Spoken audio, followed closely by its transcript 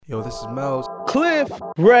Yo, this is Mel's, Cliff,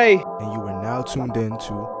 Ray, and you are now tuned in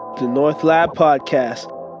to the North Lab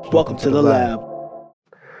Podcast. Welcome to the lab.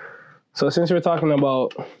 So since we're talking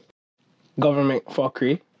about government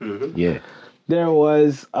fuckery, Yeah. there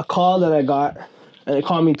was a call that I got, and they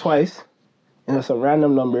called me twice, and it's a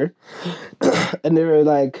random number, and they were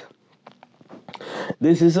like,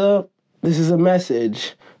 "This is a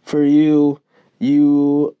message for you.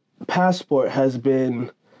 Your passport has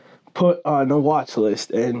been put on a watch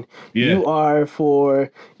list, and you are for,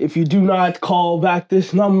 if you do not call back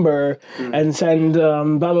this number and send blah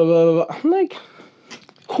blah blah blah." I'm like,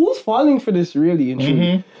 who's falling for this really and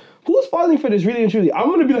truly? Who's falling for this really and truly?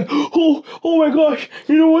 I'm gonna be like, oh my gosh,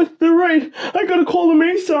 you know what? They're right. I gotta call them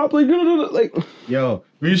ASAP. Like, Yo,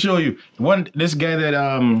 let me show you. This guy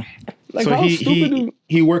that like, so how stupid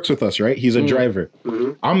he works with us, right? He's a driver.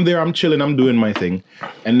 I'm there, I'm chilling, I'm doing my thing.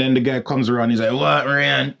 And then the guy comes around, he's like, "What,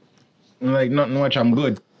 Ryan?" I'm like, "Nothing much, I'm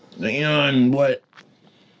good." Like, and what?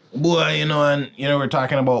 Boy, and we're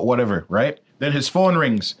talking about whatever, right? Then his phone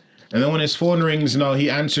rings. And then when his phone rings, he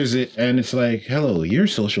answers it, and it's like, "Hello, your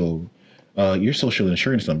social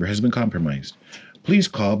insurance number has been compromised. Please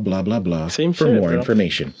call blah blah blah for more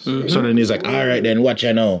information." So then he's like, "All right, then what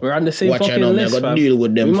you know? We're on the same what fucking you know, list, I got fam. to deal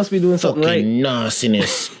with them. We must be doing something right. Fucking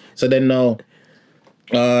nastiness." So then now,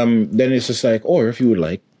 then it's just like, or if you would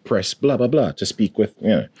like, press blah blah blah to speak with.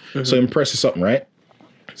 So he presses something, right?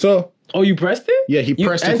 So. Oh, you pressed it? Yeah, he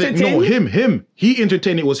pressed it. No, him. He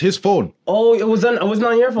entertained it. It was his phone. Oh, it was not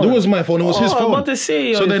on your phone. It was my phone. It was his phone. I was about to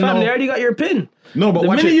say, so then fam, they already got your PIN. No, but the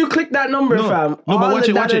watch minute it. you click that number, fam, but watch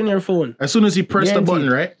the it. data in your phone. As soon as he pressed the button,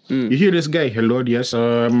 right? You hear this guy. "Hello, yes,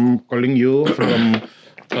 I'm calling you from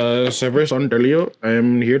Service Ontario.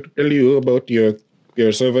 I'm here to tell you about your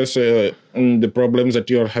service and the problems that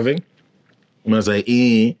you're having." And I was like,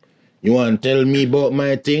 "You want to tell me about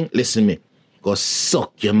my thing? Listen me. Go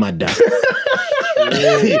suck your mother." So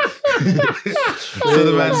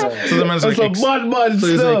the man's That's like, a bad so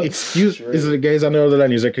he's stuff. like, "Excuse," is the guy's on the other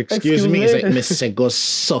line. He's like, "Excuse me." He's like, "Mister, go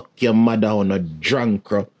suck your mother on a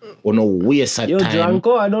drunk, or no waste of Yo, time."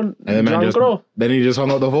 Dranko, I don't. And the man then he just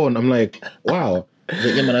hung up the phone. I'm like, wow. He's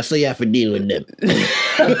like, "Yeah, man, I saw you have to deal with them."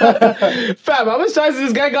 Fam, how much times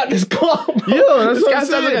this guy got this call? Yo, this guy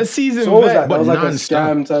sounds like a seasoned So what was vet. that? That was like non-stop.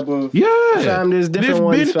 a scam type of... Yeah. Fam, there's different They've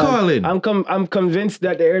ones, been fam. calling. I'm convinced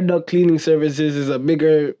that the air duct cleaning services is a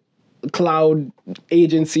bigger cloud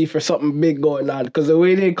agency for something big going on, because the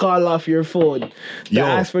way they call off your phone to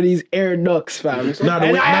ask for these air ducts, fam. And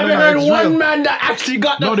I haven't heard one man that actually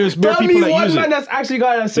got that. No, there's bare Tell people me that one use man it. that's actually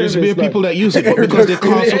got that service. There's bare people that use it, but because they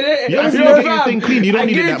call. So, yeah, if you don't get your thing clean, you don't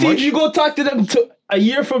need it that much. If you go talk to them a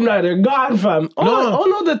year from now, they're gone, fam.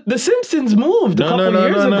 No, the Simpsons moved a couple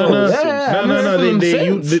years ago. No.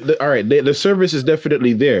 All right, the service is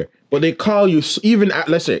definitely there, but they call you even at,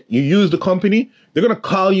 let's say you use the company, they're gonna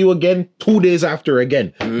call you again 2 days after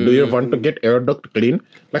again. "Do you want to get air duct clean?"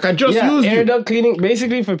 Like, I just used air you. duct cleaning.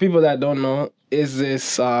 Basically, for people that don't know, is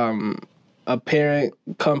this a parent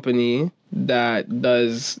company that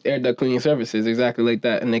does air duct cleaning services exactly like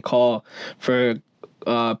that, and they call for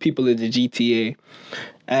people in the GTA,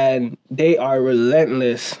 and they are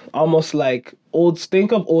relentless, almost like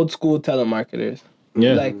think of old school telemarketers.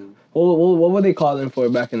 Yeah. Like, what were they calling for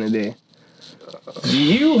back in the day? "Do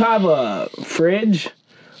you have a fridge?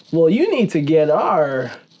 Well, you need to get our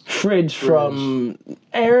fridge from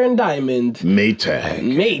Aaron Diamond.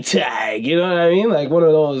 Maytag, you know what I mean? Like one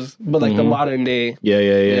of those, but like the modern day.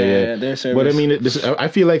 Yeah. Their service. But I mean, I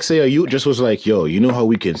feel like, say, you just was like, "Yo, you know how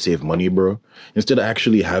we can save money, bro? Instead of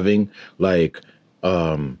actually having like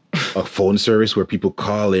a phone service where people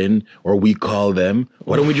call in or we call them,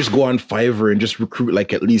 why don't we just go on Fiverr and just recruit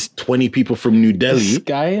like at least 20 people from New Delhi?" This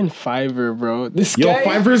guy in Fiverr, bro.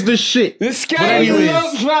 Fiverr's the shit. This guy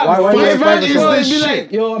loves Why Fiverr is the shit.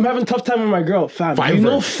 like, "Yo, I'm having a tough time with my girl." Fam, Fiverr. you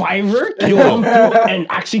know Fiverr can come through and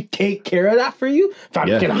actually take care of that for you? Fam,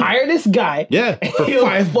 you can hire this guy. Yeah, for He'll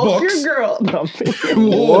 $5. fuck your girl. No,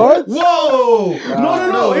 What? Whoa!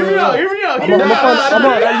 No. Hear me out. You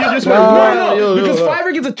just No. Because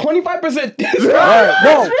Fiverr gets a 25% discount. Alright,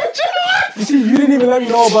 no. You see, you didn't even let me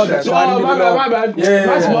know about that. So I didn't even know. My bad. Yeah.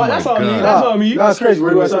 That's on me. That's crazy.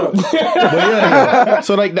 Where do I sign up? But yeah.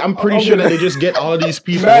 So like, I'm pretty sure that they just get all these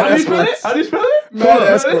people. Mad How do you spell it? Mad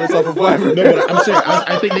escorts off of Fiverr. No, but I'm saying,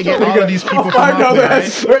 I think they get all of these people from out $5 there, right?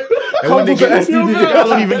 escort. And when they Comes with get, the STD. I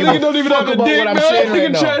don't even give a don't even fuck have a about dick, what I'm man. saying right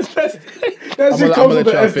Nigga now. That shit comes with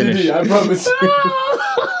the let y'all finish. STD. I promise you.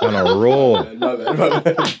 On a roll. My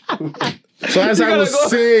bad. So as I was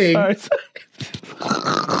saying, Alright,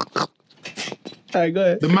 go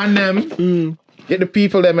ahead. the man them Get the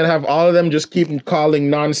people them and have all of them just keep calling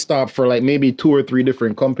nonstop for like maybe 2 or 3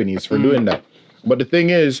 different companies for doing that. But the thing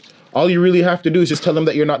is, all you really have to do is just tell them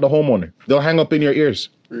that you're not the homeowner. They'll hang up in your ears.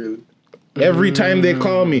 Really? Every time they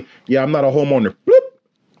call me, yeah, I'm not a homeowner. Bloop.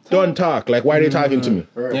 Don't talk. Like, why are they talking to me?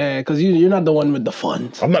 Right. Yeah, because you're not the one with the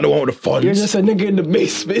funds. I'm not the one with the funds. You're just a nigga in the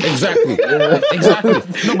basement. Exactly. Exactly.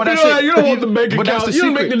 No, but that's it. You don't want the bank But that's account. the You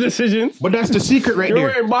don't make secret. the decisions. But that's the secret right You're there.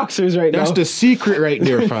 wearing boxers right That's now. the secret right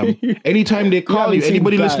there, fam. Anytime they call haven't you, seen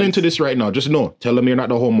anybody plans. listening to this right now, just know, tell them you're not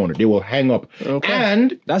the homeowner. They will hang up. Okay.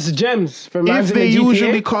 And That's gems for if mans in they the GTA.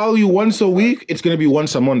 usually call you once a week, it's going to be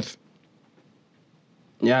once a month.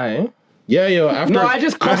 Yeah, eh? Yeah, yo. After No, I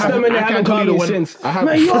just cussed them and they haven't can't tell called you me the one- since. I have,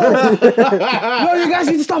 Man, yo, you guys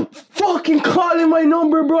need to stop fucking calling my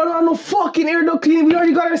number, bro. I don't have no fucking air duct cleaning. We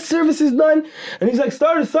already got our services done. And he's like,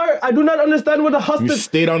 sir, I do not understand what the hospital. You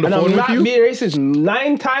stayed on the and phone I'm with not you? being racist.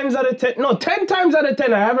 9 times out of 10, no, 10 times out of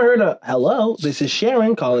 10, I haven't heard a hello. This is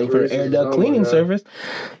Sharon calling for Racist. air duct Oh my cleaning God. service.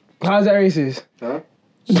 How's that racist? Huh?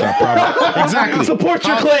 Stop problem. Exactly. Support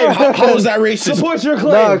your claim. How is that racist? Support your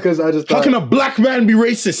claim. Nah, because I just How thought can a black man be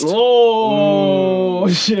racist? Oh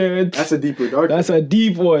shit. that's a deeper dark. That's a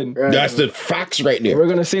deep one. right. That's the facts right there. We're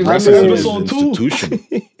gonna save I this mean, in Racism is an episode 2. institution.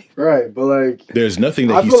 right, but like There's nothing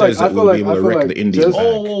that I he feel says like- that will be able to wreck the Indian just- bag.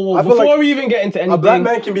 Oh, I feel before like we even get into anything, a black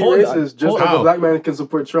man can be hold racist on. just Hold like on. a black man can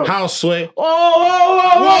support Trump. How, Sway?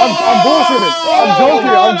 I'm bullshitting. I'm joking.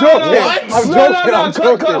 I'm joking. I'm joking. I'm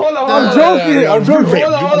joking. Hold on.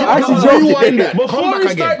 Actually joking. Rewind that. Come Before back we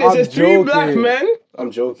again. start this, I'm it's 3 black joking. men.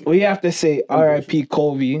 I'm joking. We have to say R.I.P.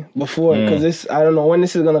 Kobe before, because this, I don't know when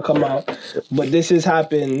this is gonna come out, but this has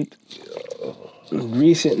happened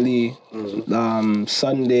recently.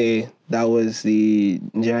 Sunday, that was the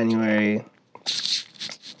January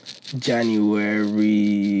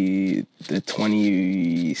the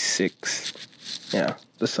 26th. Yeah,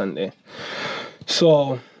 the Sunday.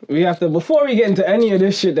 So we have to, before we get into any of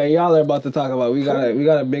this shit that y'all are about to talk about, we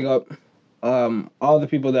gotta big up all the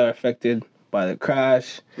people that are affected by the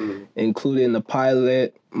crash, including the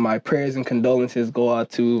pilot. My prayers and condolences go out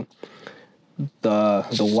to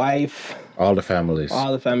the wife, All the families.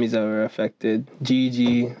 all the families that were affected.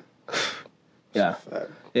 Gigi. Yeah.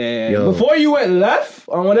 Yeah. Yo. Before you went left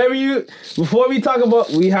on whatever before we talk about,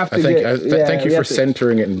 we have to Thank get. you for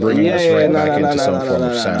centering it and bringing us right back into some form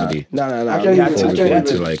of sanity. No. I We can't had even- to. I We can't had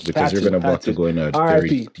To to. like, because Had you're to, gonna had about to to. go in a R.I.P.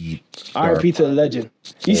 very deep. R.I.P. to the legend.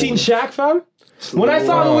 You seen Shaq, fam? When I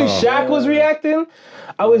saw the Oh. way Shaq was reacting,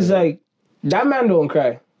 I was like, that man don't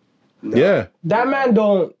cry. Yeah. That man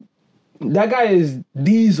don't. That guy is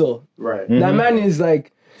Diesel. Right. That man is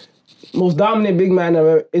like most dominant big man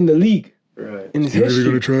ever in the league Right. in his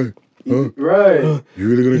history. try? Right. You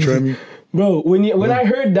really gonna try me? Bro, when I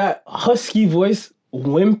heard that husky voice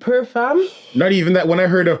whimper, fam. Not even that. When I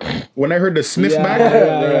heard the sniff Yeah, back.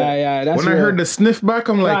 yeah. That's When I heard the sniff back,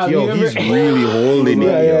 I'm like, Fam, yo, you he's ever- really holding it,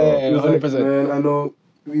 Yeah, yo. yeah, He was like, 100%. man, I know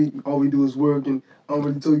all we do is work and I don't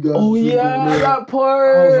really tell you guys. Oh what to do, yeah, man." that I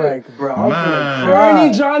part. was like, bro, I'm Man.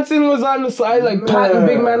 Ernie Johnson was on the side, like patting the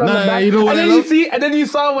big man on Nah, the back. you know what and I then love? and then you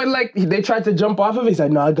saw when like they tried to jump off of it. He's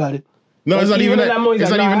like, no, I got it. No, it's Like, not even even in that. that moment, he's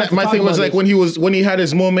It's like, not nah, I even have that. to My talk thing was about like when he had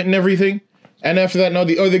his moment and everything, and after that, now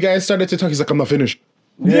the other guys started to talk. He's like, I'm not finished.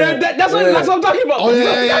 Yeah, that's what I'm talking about. Oh, That's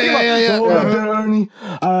yeah, what I'm yeah, talking yeah, about. yeah, yeah. So, Ernie,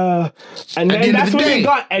 and At the then end of that's the when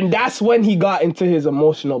day. that's when he got into his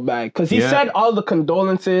emotional bag, because he Yeah. said all the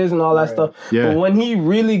condolences and all that stuff. Yeah. But when he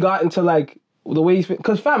really got into like the way he's,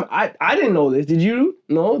 because fam, I didn't know this. Did you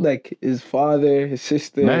know? Like his father, his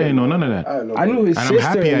sister. I didn't know none of that. I don't know. I knew his And I'm sister.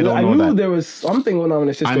 happy I don't I know knew that. there was something going on with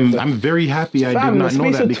his sister. but- I'm very happy I Fam, did not in the know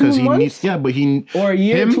space that of because 2 he months? needs, yeah, but he Or a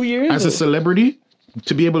year, him 2 years, as a or- celebrity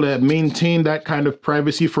to be able to maintain that kind of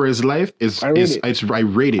privacy for his life is I rate it. I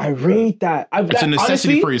rate it. I rate that. It's a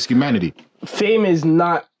necessity honestly, for his humanity. fame is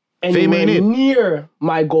not Fame anywhere ain't it. near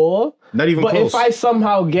my goal. Not even But close. if I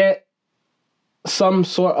somehow get some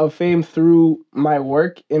sort of fame through my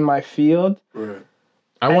work in my field, Right.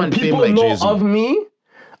 I and want fame people like know Jay-Z. of me,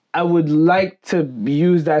 I would like to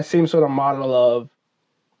use that same sort of model of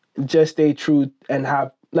just stay true and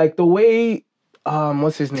have, like the way,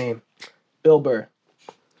 what's his name? Bill Burr.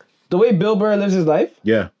 The way Bill Burr lives his life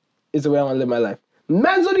Yeah. is the way I want to live my life.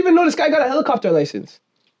 Mans don't even know this guy got a helicopter license.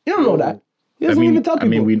 You don't know that. He doesn't even tell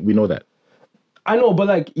people. we know that. I know, but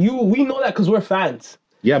like we know that because we're fans.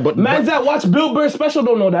 Yeah, but Mans that watch Bill Burr special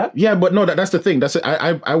don't know that. yeah, but no, that's the thing. That's it.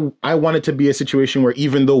 I want it to be a situation where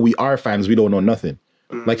even though we are fans, we don't know nothing.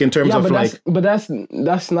 Like in terms Yeah, of but like that's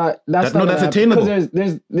not that's gonna happen, attainable. because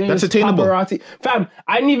there's That's attainable. paparazzi. Fam,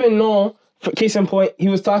 I didn't even know. For case in point, he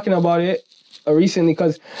was talking about it recently,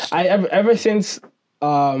 because I ever since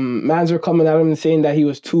mans were coming at him and saying that he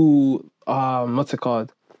was too what's it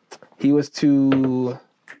called? He was too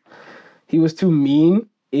mean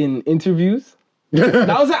in interviews.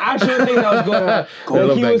 That was the actual thing that was going on.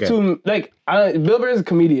 Like, he was too like Bill Burr is a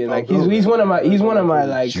comedian. Like he's one of my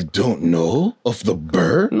like. You don't know of the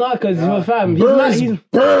Burr? No, because fam, he's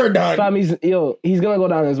Burr, dog. Fam, he's gonna go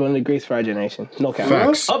down as one of the greats for our generation. No cap.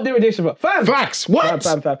 Facts. Up there with Dave Chappelle. Fam. Facts. What?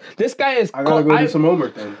 Fam. This guy is. I gotta go do some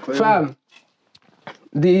homework then. Fam.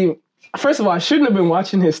 First of all, I shouldn't have been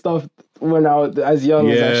watching his stuff when I was as young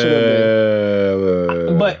as I should have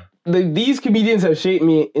been. But these comedians have shaped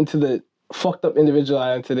me into the fucked up individual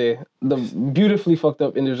I am today. The beautifully fucked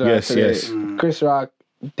up individual I am today. Yes. Chris Rock,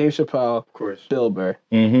 Dave Chappelle, Of course. Bill Burr.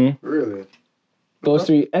 Mm-hmm. Really? Those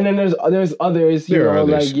three. And then there's others, There are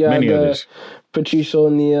others. like you have Many the others. Patricia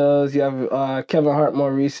O'Neil's, you have Kevin Hart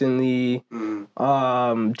more recently, Jim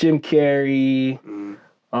Carrey, who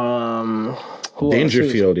else?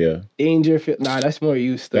 Dangerfield, yeah. Dangerfield. Nah, that's more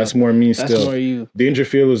you still. That's more me still. That's more you.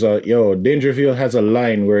 Dangerfield is Dangerfield has a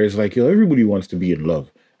line where it's like, everybody wants to be in love.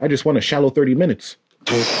 I just want a shallow 30 minutes.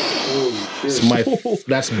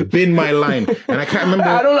 That's been my line, and I can't remember.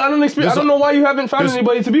 I don't know why you haven't found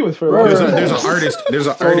anybody to be with for. There's an artist.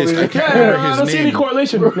 I can't remember I his don't see any name.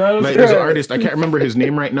 correlation. Like there's an artist. I can't remember his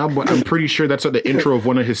name right now, but I'm pretty sure that's at the intro of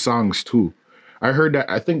one of his songs too. I heard that.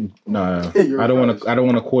 I think I don't want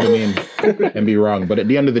to quote a name and be wrong, but at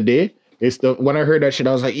the end of the day, when I heard that shit,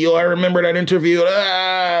 I was like, yo, I remember that interview.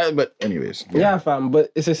 But anyways, yeah, fam.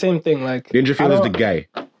 But it's the same thing. Like Dangerfield is the guy.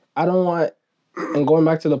 I don't want. And going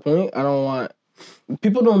back to the point, I don't want.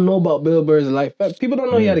 People don't know about Bill Burr's life. People don't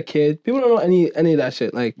know he had a kid. People don't know any of that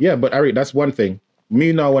shit. Like yeah, but Ari, that's one thing.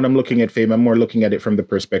 Me now, when I'm looking at fame, I'm more looking at it from the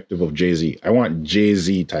perspective of Jay-Z. I want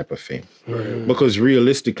Jay-Z type of fame. Because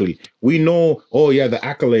realistically, we know, the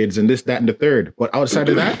accolades and this, that, and the third. But outside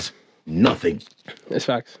of that, nothing. It's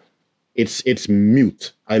facts. It's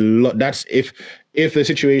mute. I love that's if the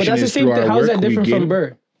situation But that's the is same through thing. our How's work, that different from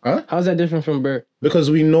Burr? Huh? How's that different from Burr? Because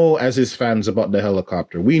we know as his fans about the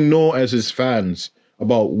helicopter. We know as his fans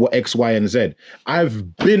about what X, Y, and Z.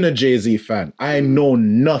 I've been a Jay-Z fan. I know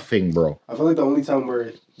nothing, bro. I feel like the only time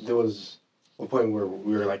where there was a point where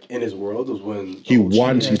we were like in his world was when He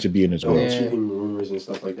wants you to be in his world. cheating rumors and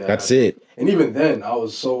stuff like that. That's it. And even then, I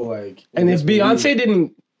was so like. And if Beyonce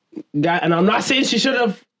didn't, and I'm not saying she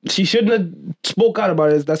shouldn't have spoke out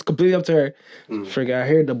about it. That's completely up to her. Freaking, I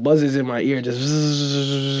hear the buzzes in my ear just.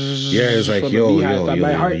 Yeah, it's like,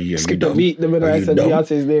 my heart skipped a beat the minute I said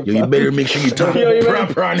Beyonce's name. Yo, you better make sure you talk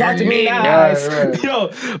proper on Talk her to me name. nice. Right.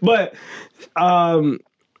 Yo, but I'm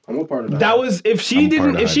a part of that. that was if she part of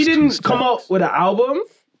didn't that. come out with an album,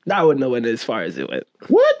 that wouldn't have went as far as it went.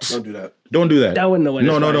 What? Don't do that. Don't do that. That wouldn't have went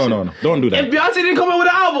No. as far as it Don't do that. If Beyonce didn't come out with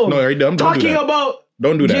an album, No, are you dumb? Don't do talking that. about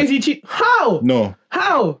Don't do that. Jay-Z cheat. How? No.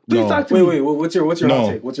 How? Please No. talk to me. Wait. What's your No.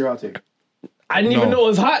 hot take? What's your hot take? I didn't even No. know it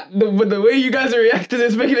was hot. But the way you guys are reacting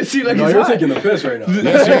is making it seem like No, it's you're hot. taking the piss right now.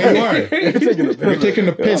 Yes, yeah, you are. You're taking the piss. You're taking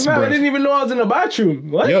the piss, Fam, I bro. didn't even know I was in the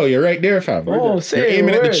bathroom. What? Yo, you're right there, fam. Oh, You're say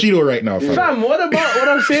aiming at the word. Cheeto right now, fam. Fam, what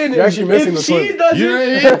I'm saying is, You're actually missing if the she point. doesn't, You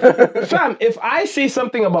know what I mean? fam, if I say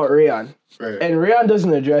something about Rayon Right. and Rayon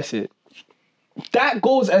doesn't address it, that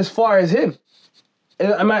goes as far as him.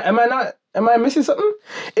 Am I missing something?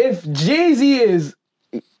 If Jay-Z is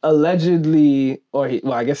allegedly,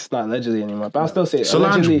 I guess it's not allegedly anymore, but I'll still say it.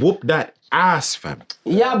 Solange Allegedly. whooped that ass, fam.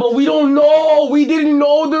 Yeah, but we don't know. We didn't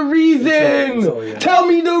know the reason. So, yeah. Tell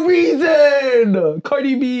me the reason.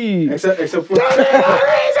 Cardi B. Except for. Tell me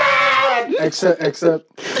the reason. Except.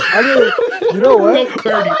 I mean, you know what?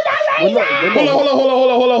 Cardi. Hold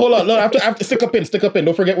on. No, I have to stick a pin.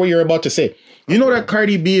 Don't forget what you're about to say. You know that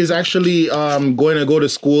Cardi B is actually going to go to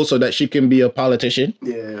school so that she can be a politician?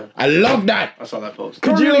 Yeah. I love that. I saw that post.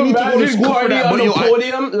 Could You you really need to go to imagine school for Cardi that, on but the yo,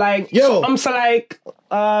 podium? I'm so like,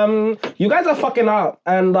 you guys are fucking up,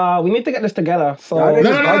 and we need to get this together. So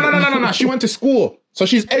No. She went to school. So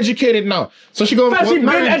she's educated now. So she goes. Fam, she been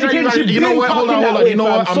educated. She You know been what? Hold talking on. that way, You know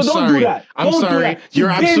what? fam. I'm So don't sorry. do that. I'm Don't do sorry. that. She You're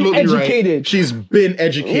been absolutely educated. right. She's been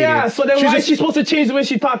educated. yeah. So then why is she supposed to change the way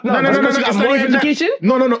she talks now? No. Because she got It's more not even education. that.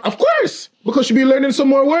 No. Of course. Because she be learning some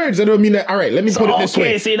more words. That don't mean that. All right. Let me put it this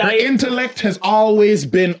okay, way. see, now Her you- intellect has always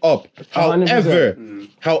been up. 100%.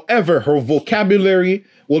 However, her vocabulary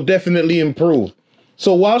will definitely improve.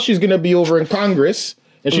 So while she's gonna be over in Congress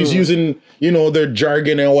and she's using, their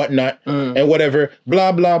jargon and whatnot and whatever,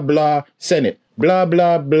 blah blah blah, Senate, blah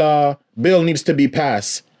blah blah, bill needs to be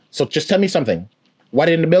passed. So just tell me something. Why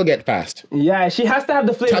didn't the bill get passed? Yeah, she has to have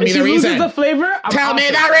the flavor. Tell me If she the loses reason. the flavor, Tell me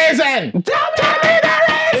the reason. Tell me the reason.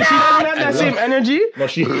 If she doesn't have that same energy, No,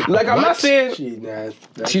 she. like I'm not saying. She, nah,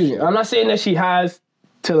 Excuse me. I'm not saying that she has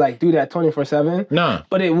to like do that 24/7. Nah.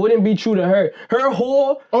 But it wouldn't be true to her. Her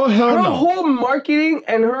whole whole marketing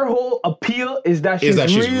and her whole appeal is that she's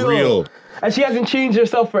real. And she hasn't changed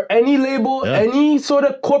herself for any label, any sort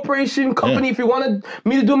of corporation, company. If you wanted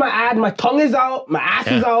me to do my ad, my tongue is out, my ass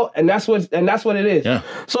is out, and that's what it is. Yeah.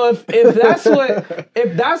 So if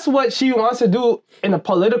that's what she wants to do in the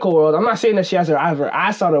political world, I'm not saying that she has her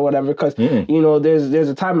ass out or whatever, because there's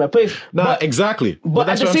a time and a place. Exactly. But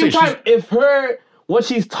at the same time, if what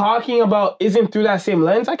she's talking about isn't through that same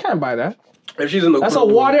lens, I can't buy that. If she's in the that's a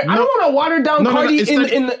water. I don't want to water down Cardi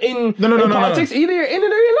in politics. Either you're in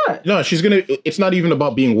it or you're not. No, it's not even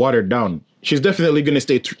about being watered down. She's definitely gonna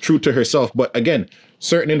stay true to herself. But again,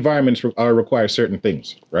 certain environments require certain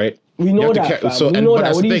things, right? We know that. We know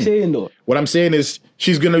that. What are you saying though? What I'm saying is,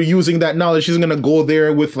 she's gonna using that knowledge. She's gonna go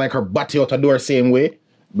there with like her body out the door same way.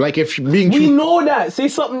 Like if being we know that. Say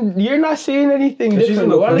something. You're not saying anything different.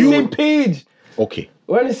 We're on the same page. Okay.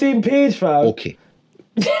 We're on the same page, fam. Okay.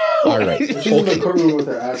 All right. She's in the courtroom with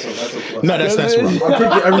her ass out. That's a plus. No, that's wrong. I'm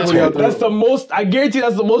kicking everybody out there. That's the most. I guarantee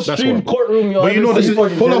that's the most streamed courtroom you'll But you know this is.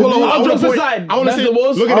 Hold on. I'll jump aside. I want to say.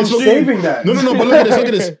 Look at I'm this. saving that. No. But look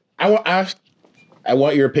at this. I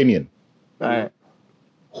want your opinion. All right.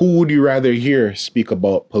 Who would you rather hear speak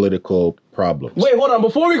about political problems? Wait, hold on.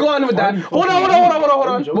 Before we go on with that, hold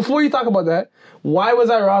on. Before you talk about that, why was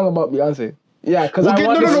I wrong about Beyonce? Yeah, because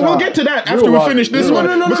we'll get to that after we finish this one.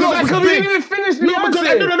 No, because we didn't even finish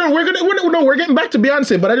Beyonce. No, we're getting back to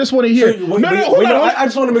Beyonce, but I just want to hear. Hold on. I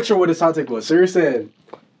just want to make sure what his hot take was. So you're saying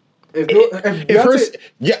if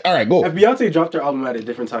Beyonce, all right, go. If Beyonce dropped her album at a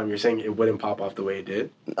different time, you're saying it wouldn't pop off the way it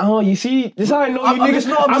did? Oh, you see, this is how I know you niggas.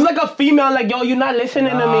 I'm like a female, like, yo, you're not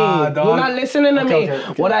listening to me. Dog. You're not listening to me.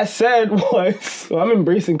 Okay. What I said was, I'm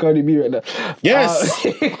embracing Cardi B right now. Yes,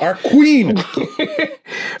 our queen.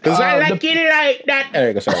 Because I like it like that. All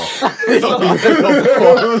right, go, sorry.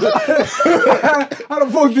 How the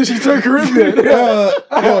fuck did she turn Caribbean?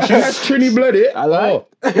 She has Trini blooded. I like.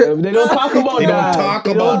 They don't talk about They that.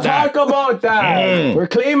 don't talk about that. We're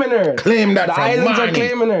claiming her. Claim that the from islands mine. are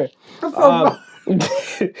claiming her.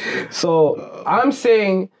 So I'm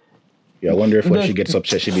saying. Yeah, I wonder if when she gets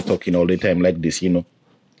upset, she be talking all the time like this, you know.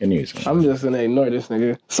 Anyways. I'm just gonna ignore this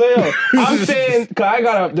nigga. So yo, I'm saying, cause I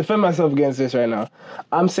gotta defend myself against this right now.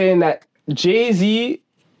 I'm saying that Jay-Z,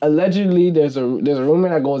 allegedly, there's a rumor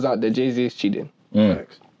that goes out that Jay-Z is cheating.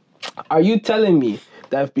 Are you telling me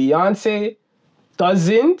that if Beyonce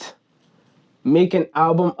doesn't make an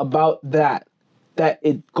album about that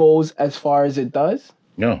it goes as far as it does?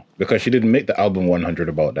 No, because she didn't make the album 100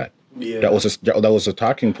 about that. Yeah. That was a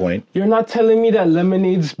talking point. You're not telling me that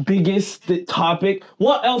Lemonade's biggest topic.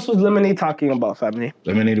 What else was Lemonade talking about, family?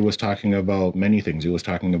 Lemonade was talking about many things. He was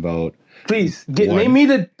talking about. Please name me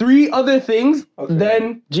the 3 other things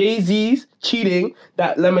than Jay-Z's cheating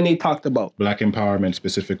that Lemonade talked about. Black empowerment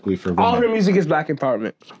specifically for women. All her music is black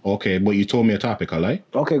empowerment. Okay, but you told me a topic, alright?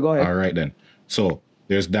 Okay, go ahead. All right then. So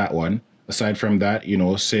there's that one. Aside from that,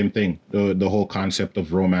 same thing. The whole concept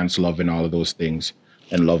of romance, love, and all of those things.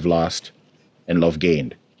 And love lost and love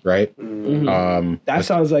gained, right? Mm-hmm. That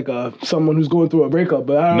sounds like someone who's going through a breakup,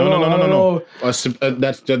 but I don't know. No.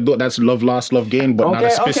 That's love lost, love gained, but not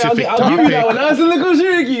a specific topic. I'll give you that one. That's a little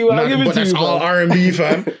tricky. I'll give it to you. But that's all R&B,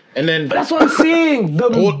 fam. And then but that's what I'm saying. The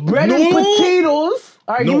bread and potatoes.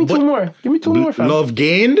 All right, give me 2 more. Give me 2 more, fam. Love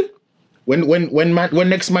gained. When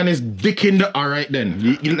next man is dicking the all right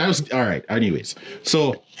then. All right. Anyways,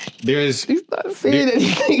 so there's he's not saying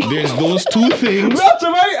anything. There's those 2 things. Ralph,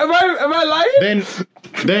 am I lying?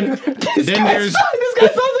 Then there's this guy sounds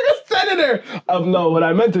like a senator. No, what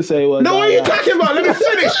I meant to say was no. What are you talking about? Let me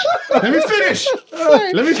finish.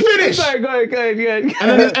 Sorry, go ahead.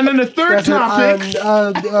 And then the third topic.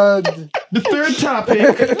 The third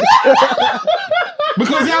topic.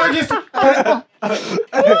 Because y'all are just.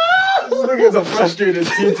 This nigga's a frustrated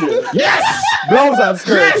teacher. Yes! Blows on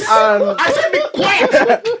skirts. Yes! I said be quiet!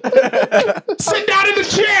 Sit down in the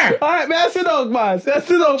chair! Alright, man, sit down, man.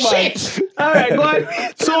 Shit! Alright, go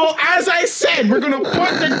ahead. So, as I said, we're gonna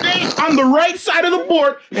put the date on the right side of the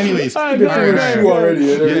board. Anyways. Alright. Yeah. I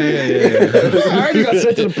already got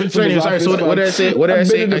sent to the principal's office. So what did I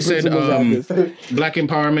say? I said black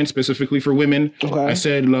empowerment specifically for women. Okay. I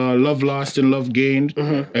said love lost and love gained.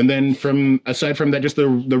 Mm-hmm. And then aside from that, just the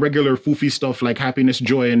regular foofy stuff like happiness,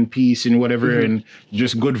 joy, and peace and whatever, and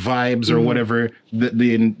just good vibes or whatever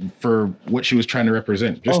for what she was trying to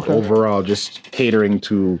represent. Just overall, just catering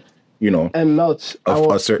to, and Melch,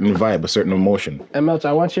 a certain vibe, a certain emotion. And Melch,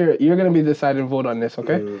 I want you're going to be the deciding vote on this,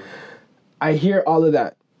 okay? I hear all of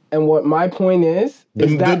that. And what my point is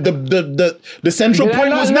that the central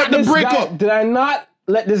point was not the breakup. Did I not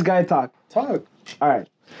let this guy talk? Talk. All right.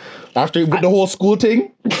 After the whole school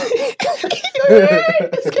thing? Fam,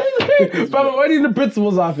 I'm already in the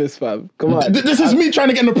principal's office, fam. Come on. This is me trying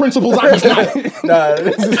to get in the principal's office now. Nah,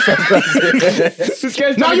 this is This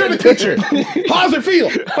guy's Now you're the teacher. How does it feel?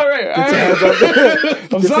 All right.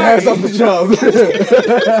 I'm sorry. hands off the job.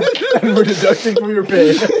 And we're deducting from your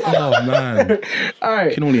pay. Oh, man. All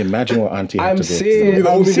right. I can only imagine what auntie had to go You're the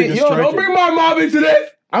I'm only saying, nigga yo, don't striking. bring my mom into this.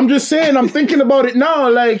 I'm just saying, I'm thinking about it now,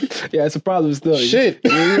 like, Yeah, it's a problem still. shit.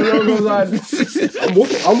 You know what goes on.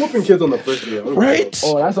 I'm whooping kids on the first day. Right?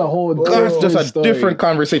 Oh, that's a whole. That's just a story. different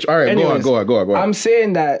conversation. All right, Anyways, go on. I'm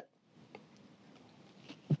saying that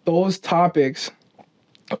those topics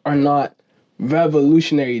are not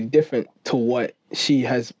revolutionary different to what she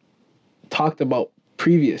has talked about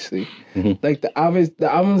previously. Like the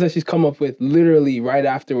albums that she's come up with literally right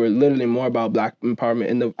after were literally more about black empowerment,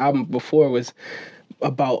 and the album before was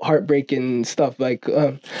about heartbreaking stuff. Like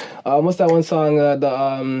what's that one song,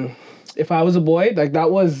 the If I Was a Boy? Like that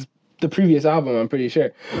was the previous album, I'm pretty sure.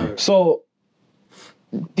 So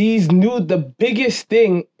the biggest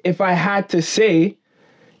thing, if I had to say,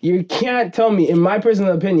 you can't tell me, in my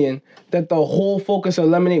personal opinion, that the whole focus of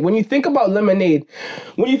Lemonade, when you think about Lemonade,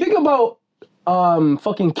 when you think about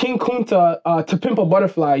fucking King Kunta to Pimp a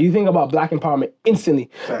Butterfly, you think about black empowerment instantly.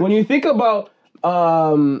 When you think about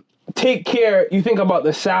Take Care, you think about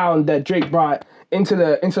the sound that Drake brought into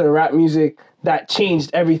the rap music that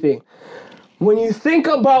changed everything. When you think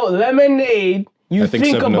about Lemonade, you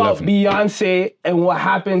think about 7-Eleven. Beyonce and what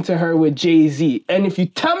happened to her with Jay-Z. And if you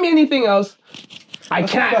tell me anything else, I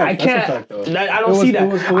can't. That's a fact, though. I don't see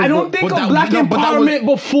that. I don't think of black empowerment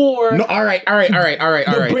before. No, all right.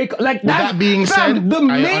 The break, like that being said, the I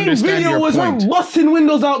main understand video your was point. her busting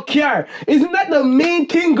windows out car. Isn't that the main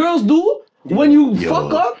thing girls do when you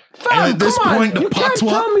fuck up? Fam, And at this come on. point, the You can't tell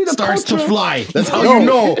patwa me the starts to culture. fly. That's how you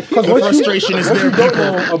know the frustration is there, don't people.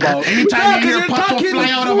 know about Anytime you hear you're patwa talking fly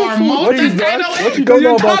out of food, our food. mouth, What he's that's kind done- of what you don't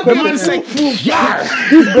know about man Clinton say, is- yeah.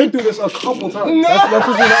 He's been through this a couple times. That's what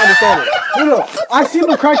you're not understanding. No, I seen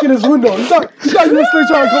him cracking his window. You thought you were still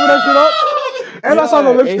trying to cover that shit up? And I saw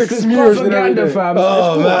the lipstick It's smears and propaganda, everything. fam.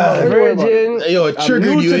 Oh, It's man. Virgin. Yo, it I'm triggered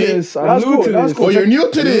new you, to eh? this. I'm That's new cool, to that's this. cool. Oh, you're new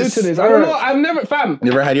to this. I don't know. I've never, fam.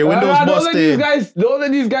 Never had your windows busted. Don't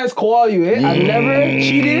let these guys call you, eh? I've never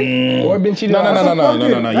cheated or been cheated on. No.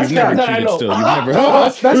 That's You've never cat. cheated know. still. You've never.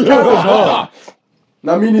 That's cabbage, dog.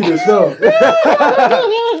 Not me neither, still.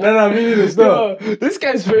 No, me neither, still. Yo, this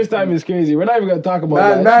guy's first time is crazy. We're not even gonna talk about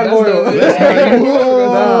Man, that. loyal.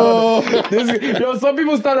 Yo, some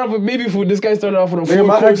people start off with baby food. This guy started off with a Nigga, full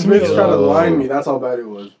my course ex-bitch meal. trying to line me. That's how bad it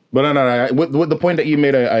was. But no. With the point that you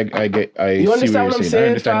made, I see what understand what you're I'm saying. I saying,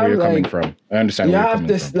 understand where fam? you're coming Like, from. I understand You where you're have coming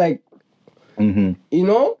this, from. like, you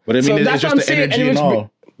know? But I mean, So it's that's just what I'm the saying, energy and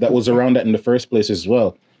all that was around that in the first place as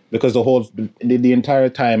well. Because the entire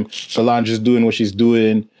time, Solange is doing what she's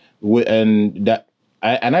doing, and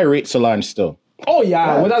I rate Solange still. Oh,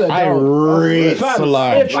 yeah, without a doubt. I rate Fam,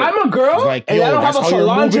 Solange. if I'm a girl Like, and yo, I don't have that's a how you're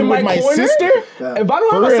Solange in moving my with my corner, sister? if I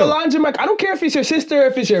don't have For a real. Solange in my, I don't care if it's your sister,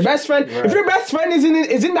 if it's your best friend. If your best friend is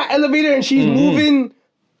in that elevator and she's moving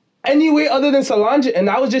any way other than Solange, and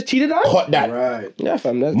I was just cheated on. Cut that. Right. Yeah,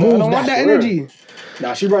 fam. I Move don't want that that energy.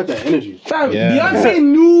 Nah, she brought that energy. Fam, Yeah. Beyonce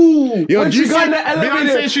knew Yo, when she got in the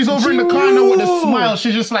elevator. Beyonce, she's over in the She corner with a knew. smile.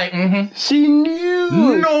 She's just like, She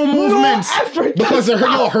knew. no movements. effort. Because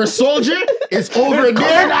her soldier is over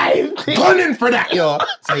there gunning for that, yo.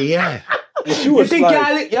 So yeah. She You was think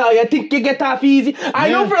like, you think you get off easy? I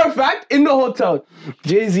know for a fact in the hotel,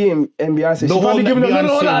 Jay-Z and Beyonce. She's whole probably giving them.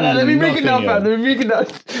 No, Beyonce let me break it down, nothing, fam. Let me break it down.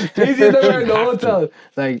 Jay-Z and them are in the hotel.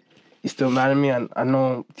 Like, you still mad at me? I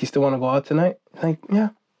know. Do you still want to go out tonight? Like, yeah.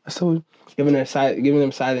 I still giving them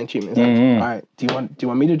silent treatment. Like, all right. Do you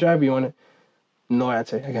want me to drive? Or you want to? No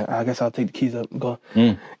answer. I guess I'll take the keys up and go.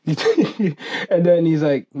 And then he's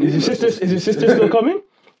like, Is your sister still coming?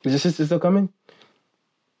 Is your sister still coming?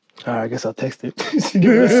 All right, I guess I'll text her. She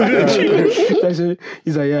give her a silent treatment. Text her.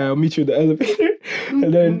 He's like, yeah, I'll meet you in the elevator.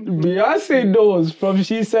 And then Beyonce knows from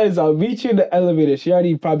she says, I'll meet you in the elevator. She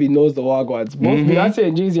already probably knows the wagwans. Both Beyonce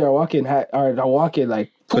and Jay-Z are walking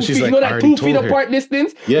like 2 she's feet. like, You know I that already 2 feet told her. apart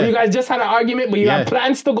distance? Yeah. Where you guys just had an argument, but you Yeah. had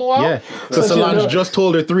plans to go out? Yeah. So she Solange know- just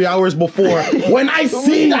told her 3 hours before, when I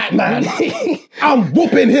see that man, I'm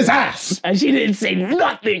whooping his ass. And she didn't say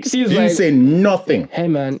nothing. She's She like, didn't say nothing. hey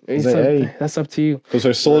man, like, hey. that's up to you. Because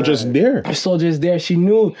her soldier's there. Her soldier's there. She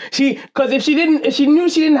knew because if she knew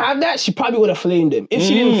she didn't have that, she probably would have flamed him. If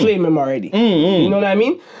she didn't flame him already, you know what I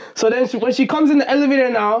mean. So then when she comes in the elevator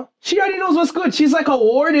now, she already knows what's good. She's like a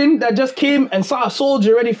warden that just came and saw a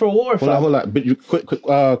soldier ready for war. Hold on.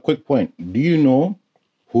 But quick point. Do you know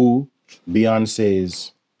who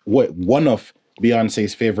Beyonce's one of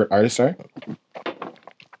Beyonce's favorite artists are?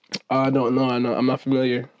 I don't know. I'm not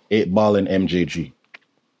familiar. 8 Ball and MJG.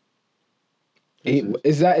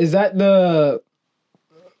 Is that the?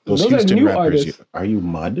 Those are Houston new rappers. artists. Are you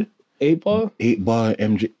mud? 8 Ball. 8 Ball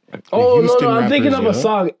and MJ. Oh Houston no, I'm thinking of rappers, a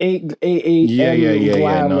song. 8 Yeah.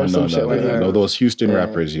 Glam or No, some shit like that. no. Those Houston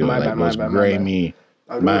rappers, yo, My like bad, my those bad, my grimy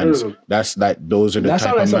I've never heard mans. of them. That's that. Those are the That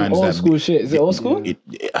type sounds like of some mans old that school shit. Is it old school? Give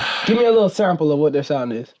me a little sample of what their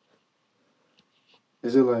sound is.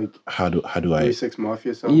 Is it like how do I? 36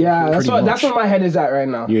 Mafia sound? Yeah, that's Pretty what much. my head is at right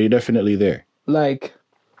now. You're definitely there. Like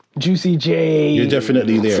Juicy J. You're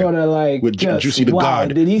definitely there. Sort of like With just, Juicy the wow,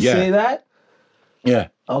 God. Did he Yeah. say that? Yeah,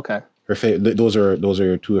 Okay. her those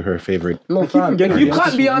are two of her favorite. No, keep fam. forgetting If you Beyonce's caught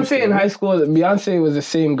from Beyonce Houston, in right? high school, Beyonce was the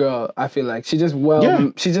same girl. I feel like she's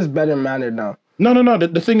just better mannered now. No.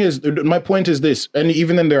 The thing is, my point is this, and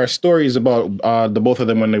even then there are stories about the both of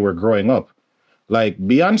them when they were growing up. Like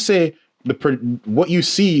Beyonce, what you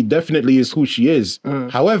see definitely is who she is.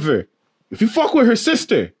 However, if you fuck with her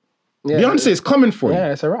sister, Beyonce is coming for you.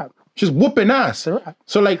 Yeah, it's a rap. She's whooping ass. a wrap.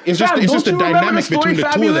 So like it's just Fam, it's don't just the you remember dynamic story between the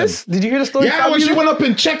Fabulous? two of them. Did you hear the story? Yeah, when Fabulous? she went up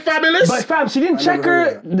and checked Fabulous. But fam, she didn't check never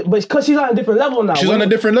her, but because she's on a different level now. She's on a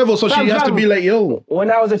different level, so Fam, she has to fam. be like, yo. When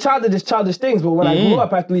I was a child, I did childish things, but when I grew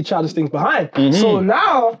up, I had to leave childish things behind. Mm-hmm. So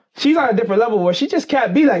now she's on a different level where she just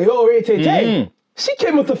can't be like, yo, Ray Tay Tay. Mm-hmm. She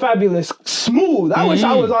came with the Fabulous smooth. I wish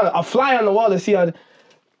I was on a fly on the wall to see how.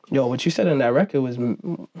 Yo, what you said on that record was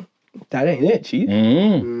that ain't it, Chief.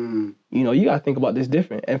 Mm-hmm. You know, you gotta think about this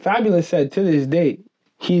different. And Fabulous said to this day,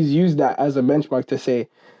 he's used that as a benchmark to say,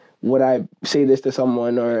 would I say this to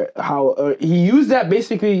someone or how? Or he used that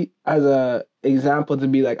basically as a example to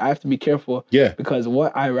be like, I have to be careful. Yeah. Because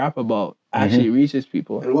what I rap about actually reaches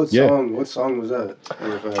people. And what song was that?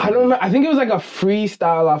 I don't know. I think it was like a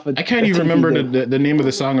freestyle off of. I can't even remember the name of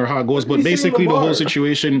the song or how it goes, but He's singing basically the the whole bar.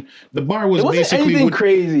 situation, the bar was It wasn't basically anything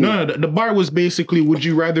crazy. No, the bar was basically, would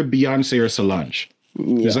you rather Beyonce or Solange?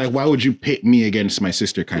 It's like, why would you pit me against my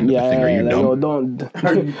sister kind of a thing? Are you like, dumb? yo,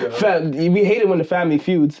 don't. We hate it when the family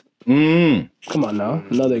feuds. Come on now,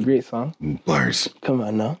 another great song. Bars Come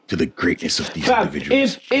on now. to the greatness of these Fam,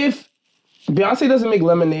 individuals. if Beyonce doesn't make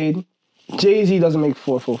Lemonade, Jay-Z doesn't make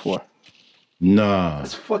 444. Nah.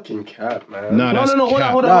 That's fucking cap, man. Nah, that's No, hold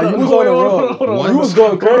cap. on. Nah, you was on a roll. You was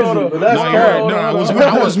going crazy, but that's No,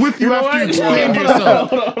 cap. I was with you after you explained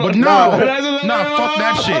yourself. But nah, fuck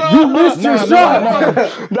that shit. You missed your shot.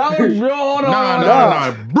 That was real. Hold on.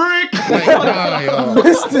 Nah. Brick. Like, nah, yo.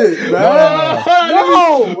 Missed it, man.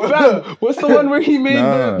 No. Fam, what's the one where he made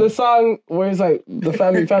Nah. the song where it's like the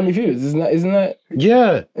family feuds? Isn't that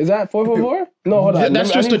Yeah. is that 444? No, hold on.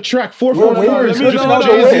 That's I just need- a track. 444 is Let me just know the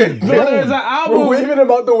Jay-Z. way. No, there's an We're album. waving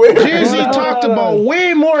about the way. Jay-Z No. talked about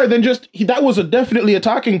way more than just that was definitely a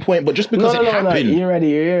talking point, but just because it happened. You're ready.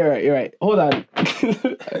 You're right. Hold on.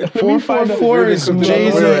 444 is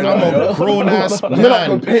Jay-Z. Hold on. I'm a grown ass Get off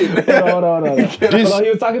man. the paint. Hold on. This- He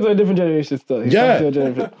was talking to a different generation still. He was Yeah. talking to a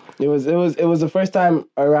different- It was the first time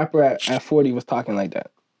a rapper at 40 was talking like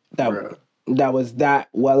that. Bruh. That was that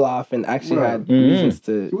well off and actually Bruh. had reasons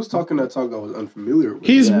to. He was talking that talk I was unfamiliar with.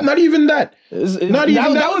 He's not even that. Not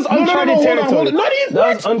even that was No, uncharted hold territory. on. Not even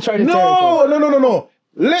That was uncharted No. territory.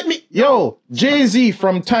 Let me, Jay-Z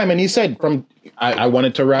from Time, and he said I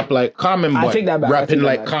wanted to rap like Common, I but take that back. I rapping take that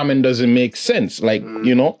like back. Common doesn't make sense. Like,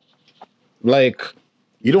 you know, like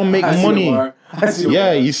you don't make I see the money. bar. I see the Yeah,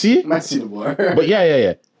 bar. you see? I see the bar. But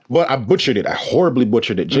yeah. But I butchered it. I horribly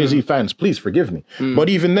butchered it. Jay-Z fans, please forgive me. But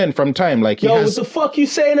even then, from Time, like he Yo, has. what the fuck you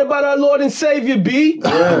saying about our Lord and Savior, B?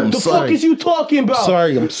 I'm the sorry. fuck is you talking about?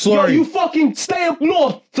 I'm sorry. Yo, you fucking stay up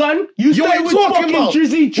north, son. You Yo, stay what you with talking fucking about?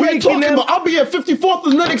 Drizzy, What you Drake, and talking them. about? I'll be at 54th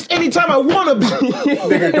and Lennox anytime I wanna be.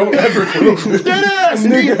 Nigga, don't ever close this. Dead ass,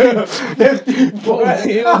 nigga. 54.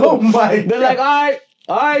 Oh my They're God. like,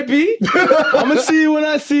 all right, B. I'm gonna see you when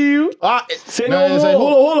I see you. Say no It's like, more.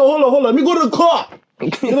 hold on. Let me go to the car.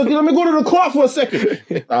 Let me go to the car for a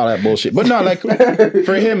second. All that bullshit. But no, like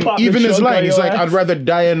for him, Pop the even his trunk line, on he's your like, ass. I'd rather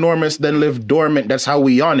die enormous than live dormant. That's how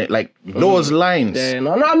we on it. Like those lines. Yeah,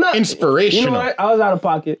 no, I'm not. Inspirational. You know what? I was out of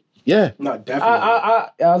pocket. Yeah. No, definitely. I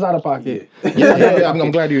was out of pocket. Yeah.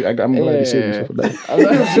 I'm glad you. I'm glad you saved yourself for that. I was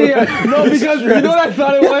like, yeah, no, because you know what I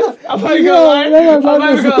thought it was? I'm not even gonna lie. I'm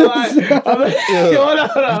not even gonna lie. Hold on.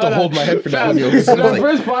 I have to hold my head for that one, yo. That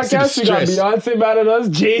first podcast, we got Beyonce mad at us,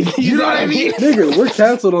 Jay-Z. You know what I mean? Nigga, we're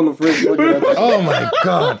canceled on the first fucking episode. Oh my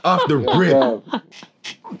God. Off the rip.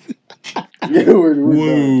 Yeah, we're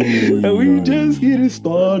done. And we just getting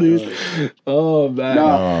started. Oh man.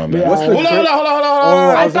 Nah, man. what's the Hold on.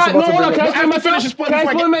 I I was just thought about to bring can it I finish this point? Can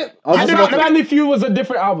I thought Family Feud was a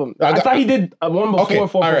different album. I thought he did one before Okay,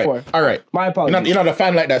 444. all right. My apologies. You're not a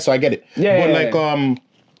fan like that, so I get it. Yeah, but yeah,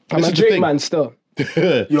 I'm a Drake man still.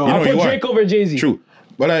 Yo, I put Drake over Jay-Z. True,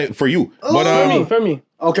 but for you, but For me.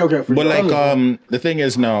 Okay. but the thing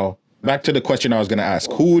is now. Back to the question I was going to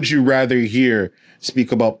ask. Who would you rather hear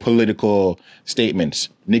speak about political statements?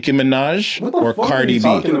 Nicki Minaj or Cardi B?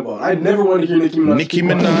 Talking about? I never wanted to hear Nicki Minaj. Nicki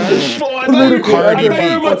Minaj, Cardi B. I thought you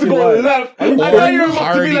were about to go left. I thought you were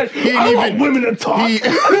about to be like, I want women to talk. He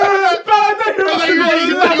thought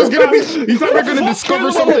we were going to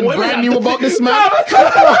discover something brand new about this man.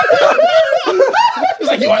 It's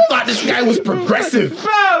like, yo, I thought this guy was progressive.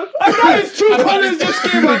 Fam, I thought his true colors just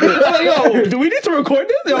came out. I was like, yo, do we need to record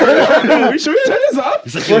this? Yo, should we turn this up?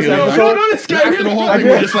 It's like, yo, this guy. after the whole thing,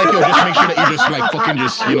 we're just like, yo, just make sure that you just like fucking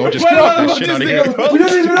just, just get this shit out of here. We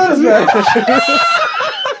don't even notice that.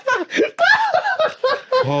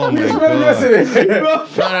 Oh my god. No.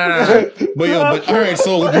 But all right,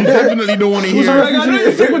 so you definitely don't want to hear. I know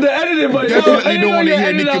you stick with the editing, but Definitely don't want to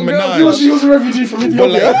hear Nicki Minaj. She was a refugee from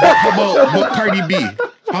Ethiopia. But Cardi B?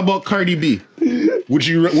 How about Cardi B? Would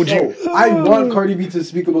you? I want Cardi B to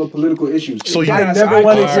speak about political issues. So I yes, never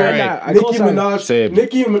wanted to alright. Nicki Minaj. Same.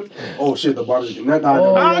 Oh shit, the bars are not. I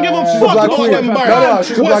don't give a She's fuck black about queen. them No, bars.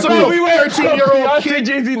 she's a What's black up, queen. 13-year-old kid? Beyonce,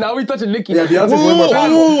 Jay-Z, now we touching Nicki. Yeah, Beyonce's way more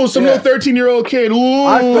powerful. Ooh, some little 13-year-old kid. Ooh.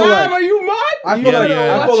 I feel like. Fam, are you mad? I feel like.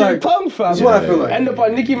 Watch your tongue, fam. That's what I feel like. End up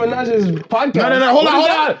on Nicki Minaj's podcast.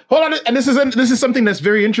 No. Hold on. And this is something that's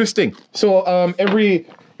very interesting. So every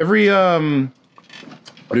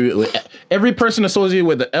person associated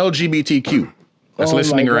with the LGBTQ that's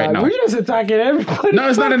listening right now. We're just attacking everybody. No,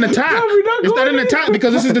 it's not an attack. It's not an attack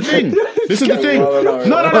because this is the thing. This is the thing.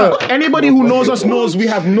 No. Anybody who knows us knows we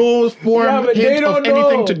have no form, but they hint of don't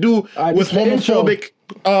anything know. to do with just the intro. homophobic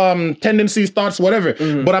tendencies, thoughts, whatever.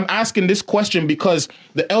 But I'm asking this question because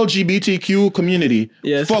the LGBTQ community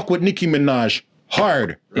fuck with Nicki Minaj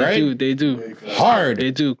hard, right? They do. Hard.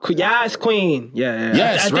 They do. Yes, queen. Yeah.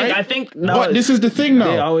 Yes, right? I think no, but this is the thing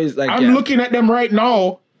now. They always like. I'm looking at them right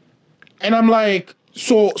now, and I'm like,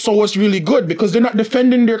 so what's really good because they're not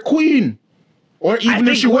defending their queen, or even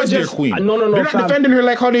if she was their queen. No, they're not fam. defending her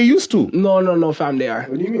like how they used to. No, fam. They are.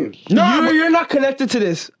 What do you mean? No, You're not connected to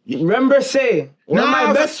this. Remember, one of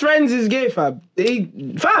my best friends is gay, fam.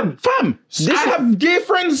 Fam. I have gay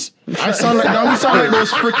friends. We sound like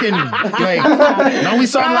those freaking like. Now we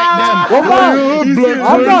sound like them.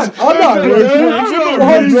 I'm not. What are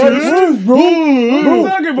you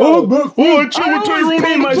talking about?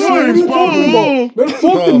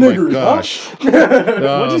 Fuck the niggers. Gosh.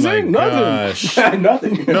 What you saying? Nothing.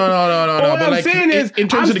 Nothing. No. What But I'm like, saying is, in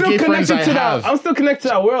terms of the gay friends I have, I'm still connected to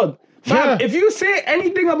that world. Fam, if you say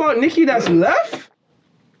anything about Nicki that's left,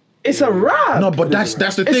 it's a wrap. no, but that's the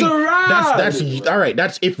thing. It's a wrap. That's all right.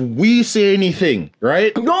 That's if we say anything,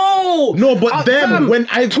 right? No, but then fam, when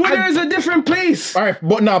Twitter is a different place. All right,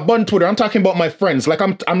 but now on Twitter, I'm talking about my friends. Like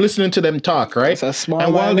I'm listening to them talk, right? It's a small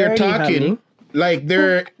and while they're minority, talking, like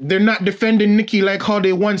they're not defending Nicki like how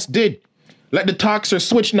they once did. Like the talks are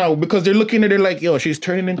switched now because they're looking at her like, yo, she's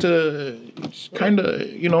turning into kind of,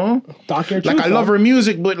 like I love her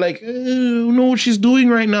music, but like, know what she's doing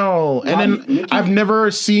right now. And then Nicki? I've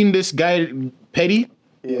never seen this guy Petty.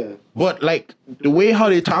 Yeah. But like the way how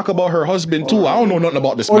they talk about her husband too, I don't know nothing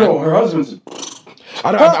about this Oh man. no, her husband's.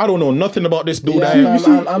 I don't know nothing about this dude.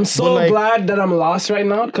 I'm so glad that I'm lost right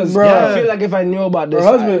now because I feel like if I knew about this,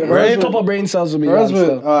 Her husband, a couple brain cells would be her gone husband.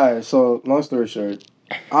 still. Alright, so long story short,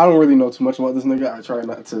 I don't really know too much about this nigga. I try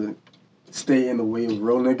not to stay in the way of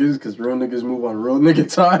real niggas because real niggas move on real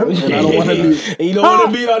nigga time, and I don't want to be. And you don't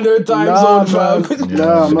want to be under a time zone, fam.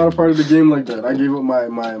 Nah, I'm not a part of the game like that. I gave up my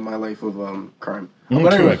life of crime.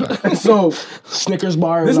 But anyway, so Snickers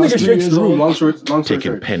bar. this nigga shakes the room. Long story short, he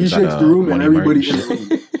pens shakes out the of room and money everybody in market.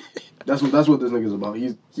 the room. That's what this nigga's about.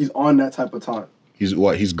 He's on that type of time. He's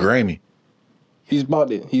what? He's grimy. He's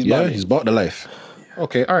about it. He's about the life.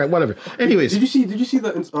 Okay, all right, whatever. Anyways, Did you see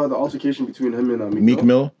the altercation between him and Meek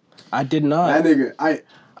Mill? I did not. That nigga,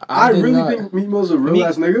 I did really not. think Meek Mill's a real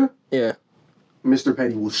ass nigga. Yeah. Mr.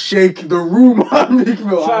 Petty will shake the room on Meek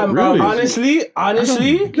Mill. Fam, Really? honestly,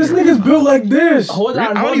 This nigga's built like this. hold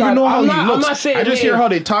on. I don't even know how he looks. I'm not saying I just hear how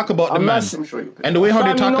they talk about the man. Let me show you. And the way how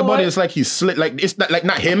Fam, they talk you know about it what? is like he's slit. Like it's not like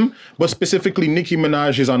not him, but specifically Nicki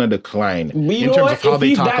Minaj is on a decline You in know terms what? of how If they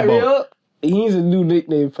he's talk that about. real, he needs a new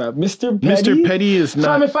nickname, fam. Mr. Petty. Mr. Petty is not.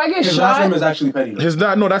 Fam, if I get His shot, last name is actually Petty. His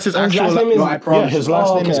not. No, that's his actual. last name is- No, I promise. Yeah, his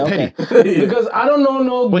last name is Petty. Because I don't know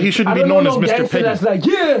no. But he shouldn't I be don't known know as no Mr. gangster Petty. That's like,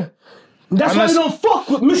 yeah, That's why you don't fuck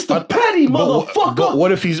with Mr. Petty, motherfucker. But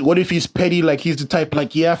what if he's petty? Like he's the type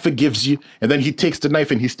like forgives you, and then he takes the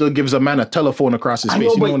knife and he still gives a man a telephone across his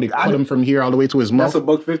face. When they cut him from here all the way to his mouth. That's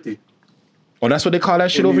 $1.50. Oh, that's what they call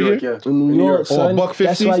that shit over York, here? Yeah. In New York, son. $1.50?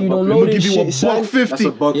 That's why you don't I'm know gonna this give you shit, son. $1.50. That's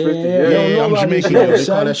 $1.50. Yeah, I'm Jamaican. They call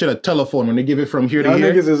son. that shit a telephone when they give it from here to Y'all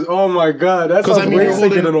here. niggas is, oh my god, that 'Cause sounds I mean, way you're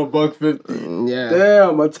sicker holding- than $1.50. Yeah.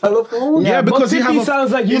 Damn, a telephone? Yeah, because you have $1.50 a-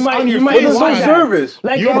 sounds like you it's might on your you might phone. There's no want that. service.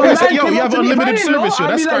 Like You if a always man say, yo, came you up have to me, if I unlimited didn't know, service, yo.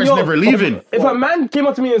 I'd That be like, car's yo, never leaving. If a man came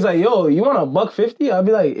up to me and was like, yo, you want $1.50? I'd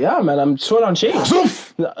be like, yeah, man, I'm short on change. Zoof.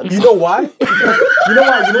 You know why? You know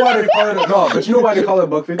why they call it but you know why they call it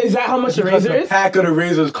 $1.50? Is that how much a Because razor the is? pack of the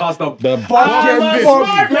razors cost a I'm a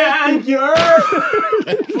smart man.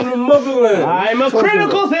 from the motherland. I'm a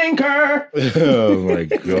critical thinker. Oh my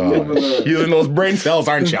god. Using those brain cells,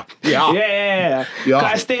 aren't you? Yeah. Yeah. Yeah.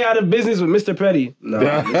 I stay out of business with Mr. Petty.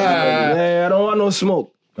 Yeah. Yeah, I don't want no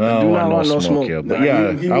smoke. I don't do want not no want no smoke, smoke. yeah. But Nah,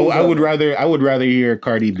 yeah, he I moves up. would rather hear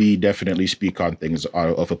Cardi B definitely speak on things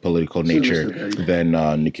of a political nature Mr.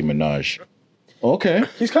 than Nicki Minaj. Okay.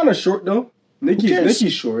 He's kind of short though. cares?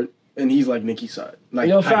 Nicki's short, and he's like Nicki's side. Like,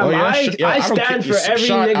 Yo, fam, Oh, yeah, I I don't stand care. for every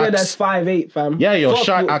Shot nigga axe. that's 5'8", fam. Yeah, yo, Fuck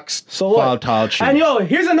shot you. axe, So fall what? tall shit. And yo,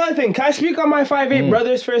 here's another thing. Can I speak on my 5'8"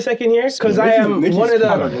 brothers for a second here? Because I am Nicki's one of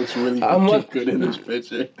kinda the... looks really I'm fucking one- good in this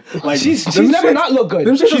picture. Like She's them never shits- not look good.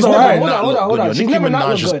 them shits She's is never... alright. Hold on. She's Nicki never not Minaj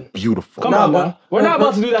look is good. beautiful. Come Nah, on, but- man. We're not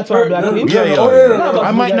about to do that to our black queen. Yeah, yeah. Oh, no.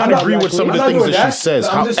 I might not agree with some of the I'm not things doing that she that. says.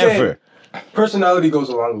 I'm just However, saying, personality goes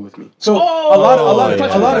along with me. So Oh, a lot of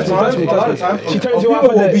yeah. times, She turns you off people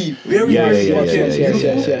with will that. be very, Yeah, very yeah, fucking yeah, yeah,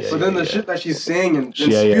 beautiful. yes. But then the shit that she's saying and Yeah,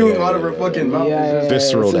 yeah, spewing yeah, out of her yeah, fucking mouth Yeah, is just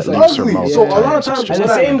visceral it's that just leaves her ugly. mouth. So a lot of sometimes. times, It's And just the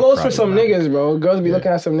like same goes for pride, some man. niggas, bro. Girls be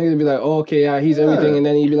looking at some niggas and be like, oh, okay, yeah, he's everything. And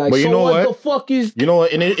then he'd be like, But you so know what what? the fuck is... You know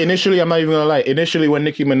what? Initially, I'm not even gonna lie. Initially, when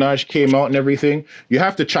Nicki Minaj came out and everything, you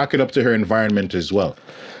have to chalk it up to her environment as well,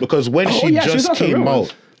 because when she yeah, she was just on some came real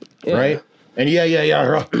ones. out, right? And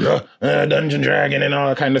Dungeon Dragon and all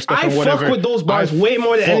that kind of stuff I and whatever. fuck with those bars way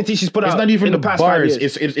more than anything she's put out It's not even in the the past bars. 5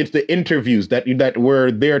 years. It's the interviews that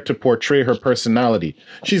were there to portray her personality.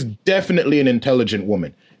 She's definitely an intelligent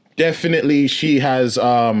woman. Definitely, she has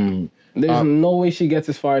There's no way she gets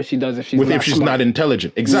as far as she does if she's not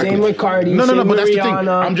intelligent. Exactly. Same with Cardi. No, same but with that's the thing.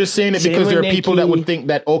 Rihanna, I'm just saying it same because with there are people that Nicki. would think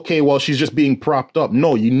that, okay, well, she's just being propped up.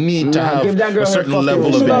 No, you need to give that have girl a her certain fucking level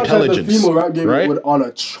of respect. intelligence. The female rap game right? on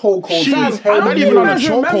a chokehold. She- to his head. not even on a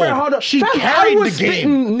remember how chokehold. the- She Fam, carried I was the game.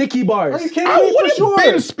 spitting Nicki bars. Are you kidding I me? would For have sure.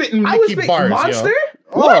 been spitting I was Nicki spitting bars, Monster?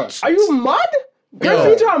 yo. What? Are you mud? Your Yo.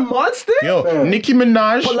 feature on Monster? Yo, Fam. Nicki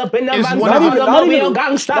Minaj Pull up in the is van, one of not the... even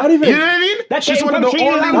gangster. not even- You know what I mean? That She's came one of from the Sri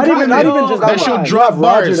only Lanka. Not even just that that she'll one. drop Roger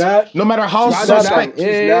bars, that. no matter how Roger suspect. that.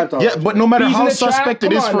 She snapped on Yeah, but no matter Bees in how the trap? suspect it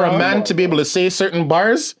Come is on for a now. man to be able to say certain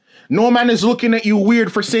bars, no man is looking at you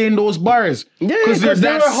weird for saying those bars. Yeah, because they're because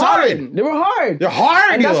they were that hard. solid. They were hard. They're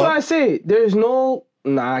hard, And that's yo. why I say there's no...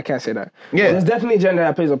 Nah, I can't say that. Yeah. There's definitely gender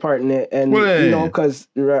that plays a part in it. And, Well, you know, because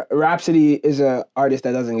Rhapsody is an artist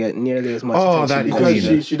that doesn't get nearly as much Oh, attention. that Because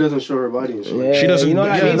queen. she doesn't show her body and shit. Yeah, She doesn't- You know what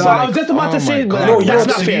I yeah, mean? So like, I was just about oh to say, my but God. like, No, that's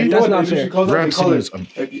yeah, not fair. you That's know not what they fair. call it? They call Rhapsody it,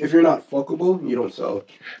 is, if you're not fuckable, you don't sell.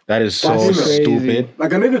 that is so That's crazy. stupid.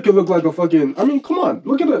 Like a nigga could look like a fucking. I mean, come on,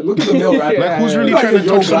 look at the male rapper. Like, who's really Like trying to a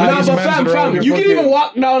touch some yoga. of Nah, these but men fam, around you here? can even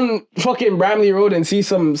walk down fucking Bramley Road and see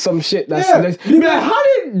some shit that's... Yeah. You be like, how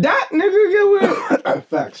did that nigga get with...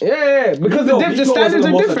 Facts. Yeah, because the Nico wasn't standards the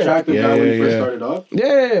are most different. attractive Yeah, guy when he yeah, first yeah. started off.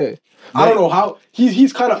 Yeah. I don't know how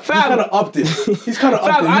he's kind of upped it. He's kind of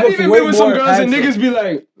upped Fam, it. He I've looks even way been with some more girls and handsome. niggas be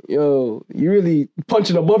like, yo, you really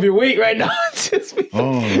punching above your weight right now. It's just be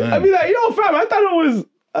Oh, man. I'd be like, yo, fam, I thought it was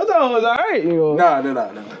all right, you know. Nah. You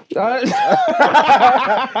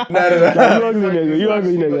ugly nigga. You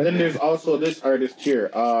ugly But nigga. then there's also this artist here,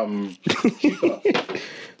 Chica.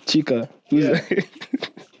 Chica. Yeah.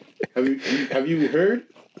 Have you heard?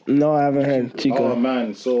 No, I haven't heard Chica. Oh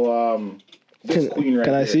man, so this queen right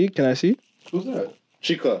Can I here. see? Can I see? Who's that?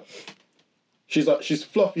 Chica. She's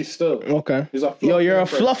fluffy still. Okay. She's a fluffy Yo, you're a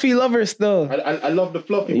empress. fluffy lover still. I love the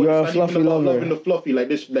fluffy. But You're a it's not fluffy even about lover. loving the fluffy. Like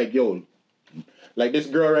this, like yo, like this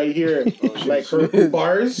girl right here. Like her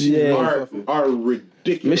bars Yeah. are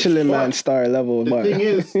ridiculous. Michelin But Man star level. The but thing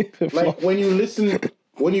is, like when you listen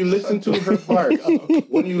to her bars,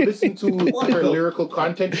 when you listen to her lyrical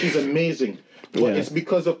content, she's amazing. But Yeah. it's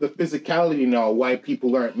because of the physicality now why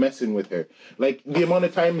people aren't messing with her. Like the amount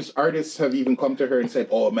of times artists have even come to her and said,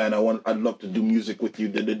 "Oh man, I'd love to do music with you."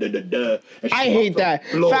 And she I hate that.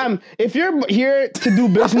 wants to blow. Fam, if you're here to do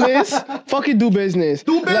business, fucking do business.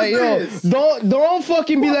 Do Like, business. yo, don't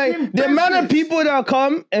fucking be like, Fucking the amount of business. people that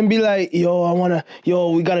come and be like, yo,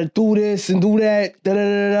 we gotta do this and do that, da da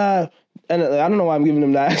da da. and I don't know why I'm giving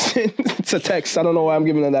him that accent. It's a text. I don't know why I'm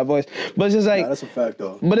giving him that voice. But it's just like, that's a fact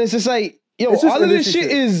though. But it's just like, yo, It's just all of this industry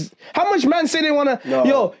shit shit. is, how much man say they want to,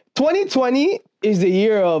 yo, 2020 is the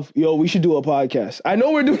year of, yo, we should do a podcast. I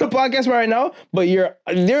know we're doing a podcast right now, but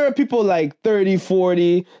there are people like 30,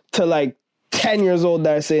 40 to like 10 years old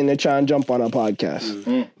that are saying they're trying to jump on a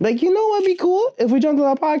podcast. Like, you know what'd be cool if we jumped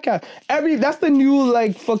on a podcast? That's the new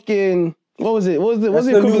like fucking, what was it? What's the That's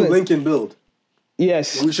the new equivalent? Lincoln build.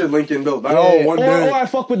 Yes. We should link and build. Like, Yeah. one day. Or I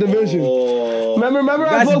fuck with the vision. Remember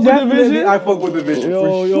I That's fuck with the definitely- vision? I fuck with the vision. Yo,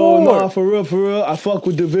 for yo, sure. nah, for real, I fuck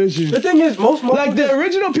with the vision. The thing is, most Like the motherfuckers.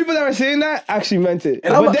 original people that were saying that actually meant it,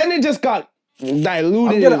 And but then it just got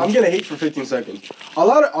diluted. I'm gonna hate for 15 seconds. A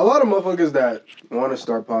lot of motherfuckers that want to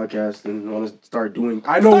start podcasts and want to start doing.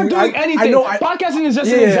 I know. Start doing anything. Podcasting is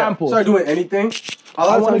just an example. Start doing anything. A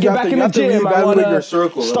lot I of wanna times get back in the gym. I reevaluate wanna your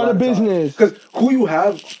circle. start a business. Because who you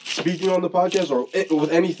have speaking on the podcast or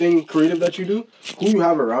with anything creative that you do, who you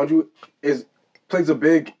have around you plays a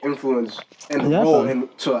big influence and role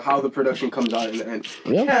into how the production comes out in the end.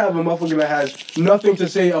 You can't have a motherfucker that has nothing to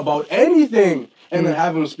say about anything and then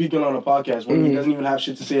have him speaking on a podcast when he doesn't even have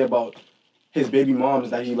shit to say about his baby moms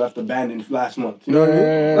that he left abandoned last month. You know what I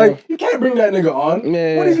mean? Like, you can't bring that nigga on.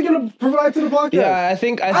 Yeah. What is he gonna provide to the podcast? Yeah, I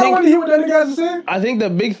think I don't want to hear what that nigga has to say. I think the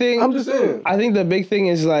big thing. I'm just saying. I think the big thing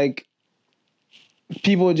is like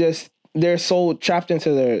people they're so trapped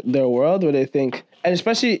into their world where they think, and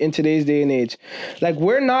especially in today's day and age, like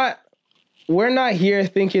we're not here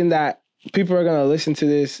thinking that people are gonna listen to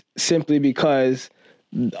this simply because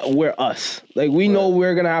we're us. Like we know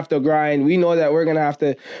we're gonna have to grind. We know that we're gonna have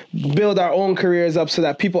to build our own careers up so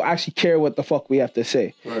that people actually care what the fuck we have to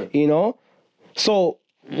say. Right. You know? So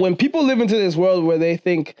when people live into this world where they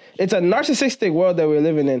think it's a narcissistic world that we're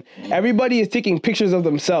living in, everybody is taking pictures of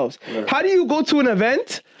themselves. Right. How do you go to an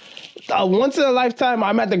event? Once in a lifetime,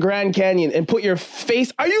 I'm at the Grand Canyon and put your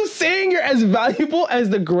face. Are you saying you're as valuable as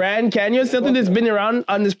the Grand Canyon? Something that's been around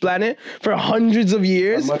on this planet for hundreds of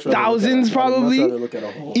years, thousands probably,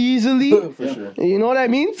 easily. For sure. You know what I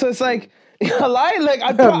mean? So it's like, a lie. Like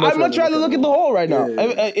I'd much rather look at the whole right now.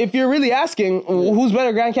 Yeah. If you're really asking who's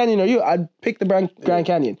better, Grand Canyon or you, I'd pick the Grand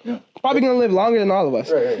Canyon. Yeah. Probably gonna live longer than all of us.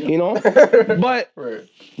 Right. You know,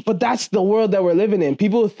 but that's the world that we're living in.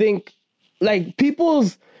 People think, like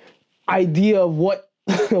people's idea of what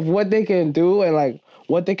they can do and like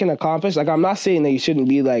what they can accomplish. Like I'm not saying that you shouldn't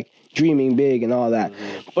be like dreaming big and all that,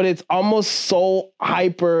 but it's almost so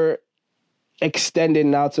hyper extended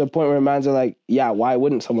now to a point where man's are like, yeah, why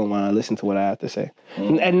wouldn't someone want to listen to what I have to say?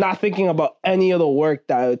 And not thinking about any of the work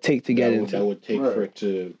that it would take to get into. That would take for it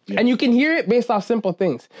to... Yeah. And you can hear it based off simple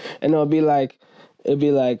things. And it'll be like, a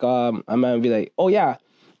man would be like, oh yeah.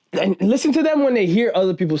 And listen to them when they hear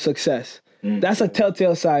other people's success. That's a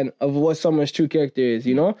telltale sign of what someone's true character is,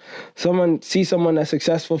 you know? Someone sees someone that's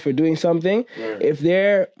successful for doing something. Right. If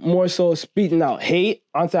they're more so speaking out hate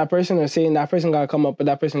onto that person or saying that person got to come up, but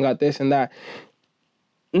that person got this and that,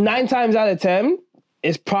 9 times out of 10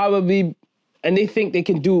 is probably, and they think they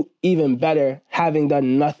can do even better having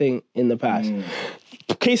done nothing in the past.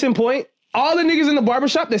 Case in point, all the niggas in the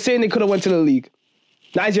barbershop, they're saying they could have went to the league.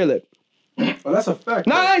 Nice your lip. Well, that's a fact.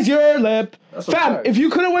 Nice your lip. That's a Fam, fact. if you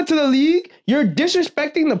could have went to the league, you're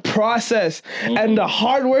disrespecting the process and the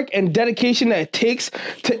hard work and dedication that it takes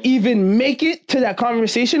to even make it to that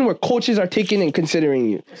conversation where coaches are taking and considering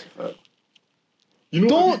you. That's a fact. You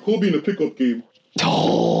know, I beat Kobe in a pickup game.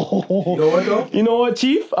 Oh. You know what though? You know what,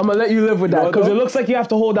 Chief? I'm gonna let you live with that because it looks like you have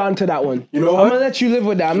to hold on to that one. You know I'm what? gonna let you live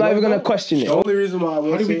with that. I'm not even gonna question it. The only reason why I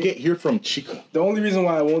won't How did say we get here from Chica? the only reason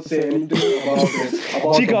why I won't say anything about this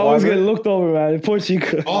about Chica the always barber- getting looked over, man. Poor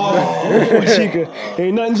Chica. Oh, poor Chica.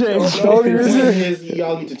 Ain't nothing changed. The only reason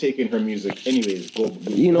Y'all need to take in her music. Anyways, go.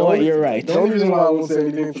 You know what? You're right. The only reason why I won't say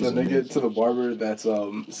anything to the nigga, to the barber that's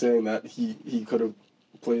saying that he could have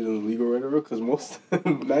played in the league or whatever, because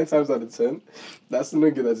 9 times out of 10, that's the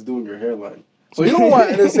nigga that's doing your hairline. So you don't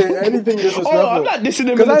want to say anything disrespectful. Oh, I'm not dissing him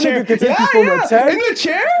in Because the that chair. nigga can take you from a 10 in the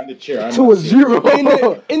chair? In the chair. to a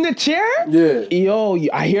 0. In the chair? Yeah. Yo,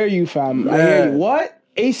 I hear you, fam. I hear you. What?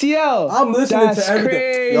 ACL. I'm listening That's to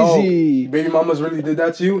everything. crazy. Yo, baby mamas really did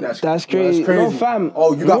that to you? That's crazy. That's No, fam.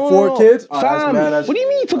 Oh, you got No, 4 kids? Oh, fam. that's What do you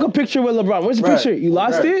mean you took a picture with LeBron? Where's the Right. picture? You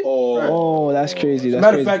lost Right. it? Oh, that's crazy. That's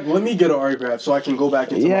Matter crazy. of fact, let me get an autograph so I can go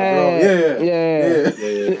back into my Yeah. girl.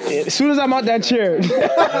 Yeah. As soon as I'm out that chair. as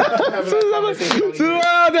soon as I'm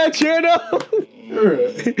out that chair, though.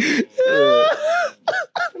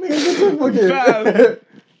 Nigga, get your fucking... Fam.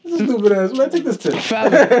 Stupid ass. Man, take this tip.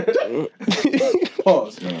 Fam.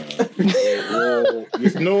 Pause.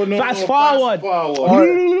 No, Fast forward.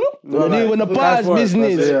 When the pause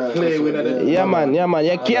business. Yeah, man.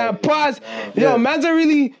 You can't pause. Yo, man's are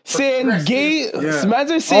really saying gay.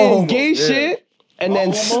 Man's are saying gay shit and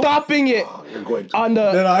then stopping it on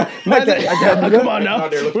the. Come on now.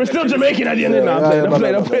 We're still Jamaican at the end of the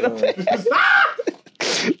night. I'm playing.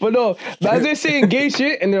 But no, as they're saying gay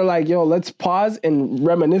shit, and they're like, yo, let's pause and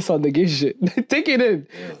reminisce on the gay shit. Take it in.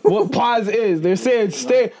 What pause is. They're saying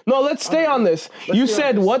stay. No, let's stay on this. You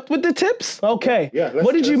said what with the tips? Okay. Yeah,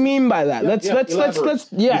 what did you mean by that? Let's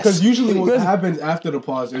yes. Because usually what happens after the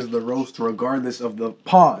pause is the roast regardless of the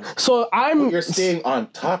pause. So you're staying on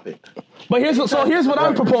topic. But here's what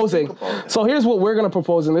I'm proposing. So here's what we're gonna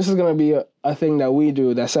propose, and this is gonna be a thing that we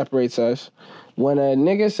do that separates us. When a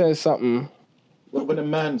nigga says something. When a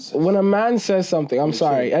man says something, I'm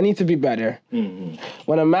sorry, I need to be better. Mm-hmm.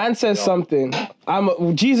 When a man says something,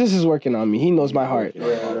 Jesus is working on me. He knows my heart.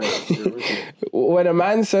 When a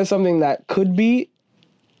man says something that could be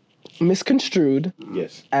misconstrued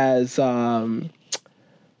as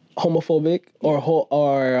homophobic or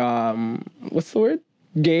what's the word?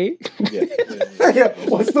 Gay?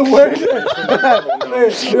 What's the word?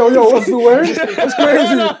 Yo, what's the word? It's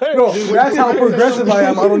crazy. No, that's how progressive I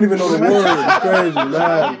am. I don't even know the word. It's crazy,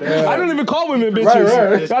 man. Damn. I don't even call women bitches.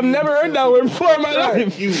 Right. I've never heard that word before in my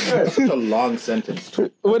life. Such a long sentence.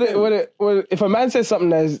 If a man says something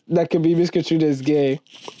that could be misconstrued as gay,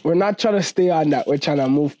 we're not trying to stay on that. We're trying to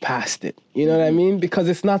move past it. You know what I mean? Because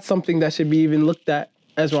it's not something that should be even looked at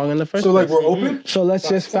as wrong in the first place. So like we're open? So let's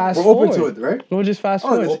just fast forward. We're open to it, right? We'll just fast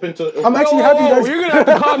forward. I'm actually happy that you're gonna have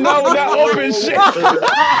to calm down with that open shit.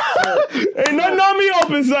 Ain't nothing on me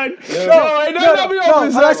open, son. No, ain't nothing on me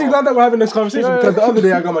open, son. I'm actually glad that we're having this conversation because the other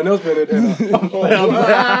day I got my nails painted and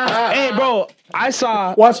hey bro, I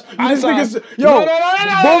saw watch these niggas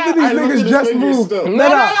both of these niggas just moved. Don't say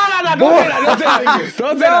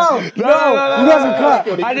that. You guys are cut.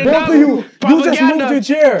 Both of you just moved your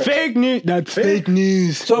chair. Fake news. That's fake news.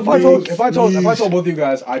 So if I told both of you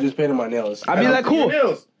guys I just painted my nails, I'd be like, cool.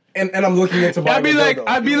 And I'm looking into buying I'd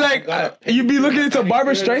be like, you'd be looking into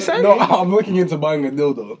Barbara Streisand? No, I'm looking into buying a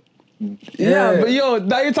dildo. Yeah, but yo,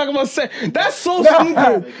 now you're talking about sex. That's so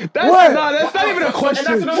stupid. That's not even a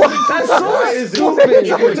question. That's so stupid.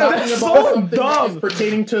 That's so dumb.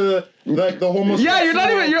 Pertaining to the homosexual. Yeah,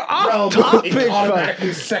 you're off topic. It's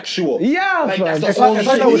automatically sexual. Yeah, like, fam. that's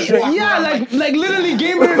the whole shit. Yeah, like literally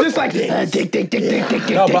gamers are just like dick.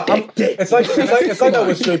 No, but it's like that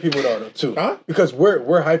with straight people though too. Huh? Because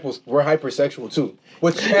we're hypersexual too.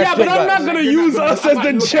 But I'm not gonna use us as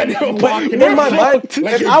the general. But in my mind,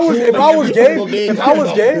 if I was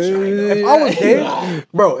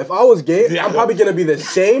gay, I'm probably gonna be the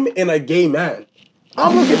same in a gay man.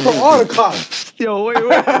 I'm looking for all the cops. Yo, wait.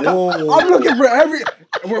 I'm looking for every.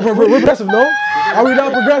 We're progressive, no? Are we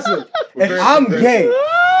not progressive? If I'm gay,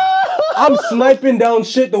 I'm sniping down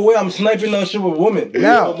shit the way I'm sniping down shit with women.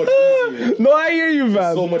 Now. No, I hear you,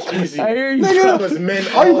 fam. So much easier. I hear you. Because men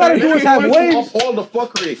all you gotta do is have waves. All the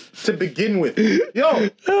fuckery to begin with. Yo,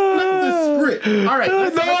 flip the script. All right.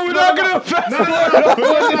 We're not gonna fast forward.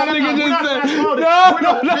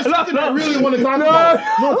 There's something I really want to talk about.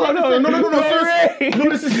 No,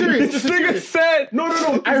 this is serious. This nigga said, no.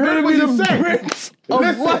 I heard what you said.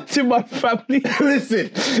 What to my family?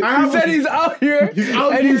 Listen, he said he's out here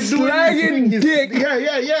and he's slanging dick.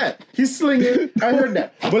 Yeah. He's slinging. I heard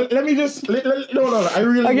that. But let me just no.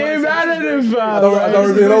 I get mad at him, fam. I thought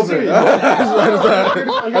we were being open.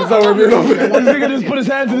 I thought we were being open. This nigga just put his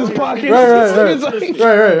hands in his pocket. Right.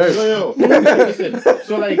 Listen,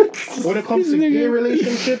 so like when it comes to gay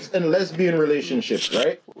relationships and lesbian relationships,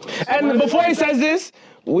 right? And before he says this,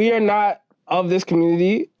 we are not of this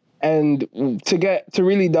community. And to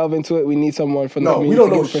really delve into it, we need someone from the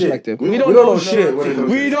community perspective. We don't know shit.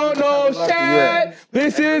 We don't know shit.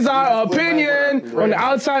 This is our opinion on the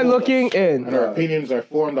outside looking in. And our opinions are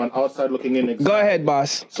formed on outside looking in. Go ahead,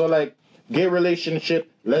 boss. So like gay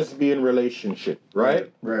relationship, lesbian relationship,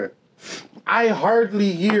 right? Right. I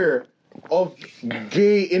hardly hear of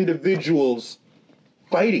gay individuals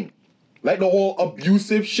fighting. Like the whole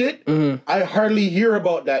abusive shit, I hardly hear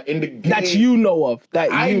about that in the gay... That you know of.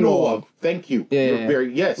 That I know of. Thank you. Yeah.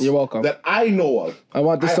 You're welcome. That I know of. I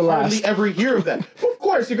want this to last. I hardly ever hear of that. Of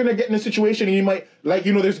course, you're gonna get in a situation and you might, like,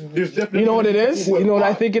 there's definitely... You know what it is? You know what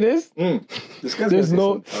I think it is? There's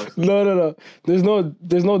no... There's no...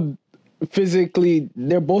 Physically,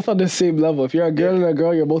 they're both on the same level. If you're a girl and a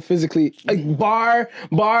girl, you're both physically like bar.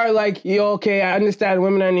 Like, okay, I understand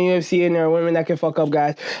women are in the UFC and there are women that can fuck up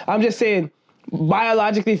guys. I'm just saying,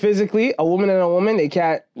 biologically, physically, a woman and a woman, they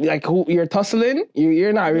can't, like, who you're tussling,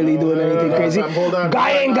 you're not really doing anything crazy. Hold on. Guy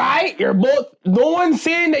and guy, you're both, no one's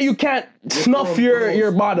saying that you can't snuff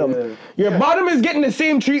your bottom. Yeah. Your bottom is getting the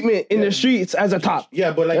same treatment in the streets as a top.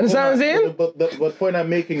 Yeah, but like, You understand what I'm saying? But the point I'm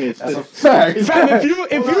making is Fam, if you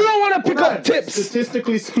don't want to pick up tips,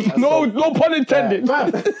 statistically speaking, no pun intended.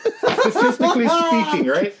 statistically speaking,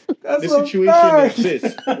 right? That's The a situation fact.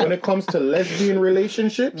 exists when it comes to lesbian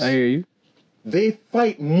relationships. I hear you. They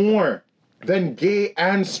fight more than gay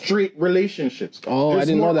and straight relationships. Oh, I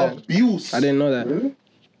didn't know more that. Abuse. I didn't know that. Really?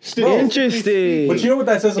 Interesting. But you know what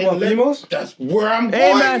that says about females? That's where I'm Hey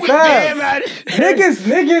going man, with hey this.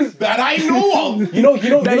 man. Niggas. That I know of. You know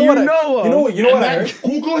That what you I- know of. You know what I that heard?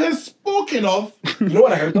 Google has spoken of. You know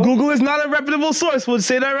what I heard though? Google is not a reputable source. We'll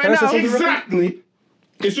say that right Can I say now. something? Exactly.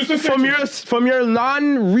 It's just a From your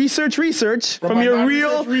non-research research, from my your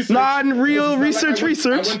non-research real research. non-real It's not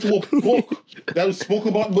research. I went to a book that was spoke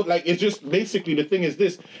about, but like it's just basically the thing is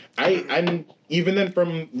this. I'm even then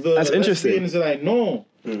from the That's interesting. lesbians that I know,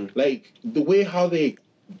 like the way how they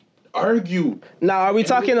argue. Now, are we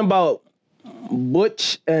talking about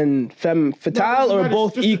butch and femme fatale or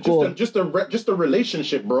both equal? Just a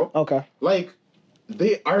relationship, bro. Okay. Like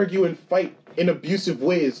they argue and fight in abusive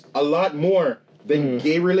ways a lot more than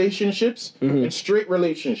gay relationships and straight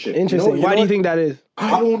relationships. Interesting. you Why know do you what? think that is?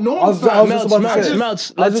 I don't know. I was fam. just about to say.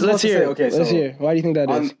 Melts. I was just about Let's to hear. say, it. okay, Let's so hear. Why do you think that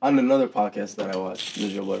is? on another podcast that I watched, the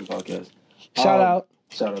Joe Budden podcast. Shout out.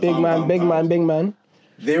 Shout out. Big man, big man, big man.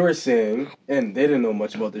 They were saying, and they didn't know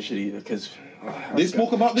much about this shit either, because They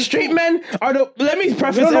spoke about this. Straight men are the. Let me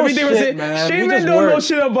preface don't know everything we're shit, saying. man. Straight We men just don't know work.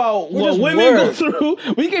 shit about what just women go work. through.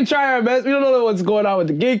 We can try our best. We don't know what's going on with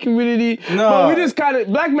the gay community. No. But we just kind of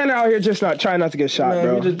black men out here just not trying not to get shot, Man,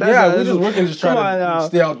 bro. we just, That's yeah, all- we just working, just trying Come on to now.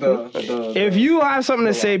 stay out the If you have something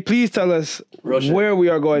to say, please tell us Real shit. where we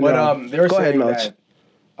are going. But now. they were Go ahead, saying Melch.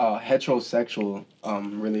 that heterosexual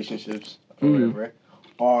relationships or whatever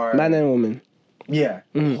are Man and woman. yeah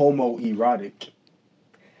homo erotic.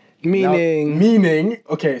 Meaning.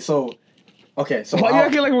 Okay, so Why how- you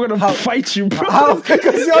acting like we're gonna fight you, bro? how- 'cause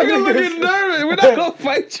y'all You're niggas- looking nervous. We're not gonna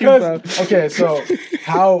fight you, bro. okay, so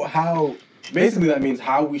how basically that means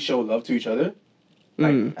how we show love to each other,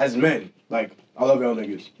 like as men. Like I love y'all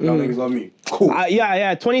niggas. Y'all niggas love me. Cool.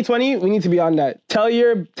 Yeah. 2020, we need to be on that. Tell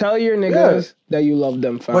your niggas that you love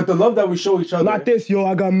them, fam. But the love that we show each other. Not this, yo.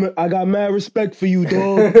 I got mad respect for you,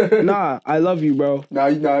 dog. Nah, I love you, bro. Nah,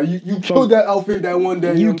 you killed that outfit that one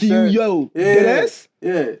day. You know what I'm saying? Yo, Yeah. deadass?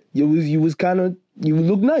 Yeah. You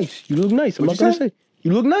look nice. You look nice. I'm not you gonna say? say.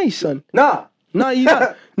 You look nice, son. Nah. Nah, you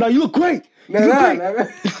not. Nah, you look great. You look great.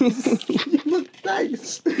 You look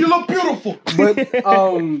nice. You look beautiful. But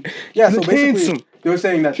yeah. So Look basically, handsome. they were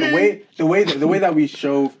saying that the way that we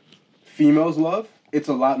show females love, it's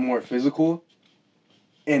a lot more physical,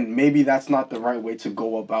 and maybe that's not the right way to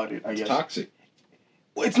go about it. I guess Toxic.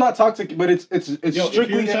 Well, it's not toxic, but it's Yo, if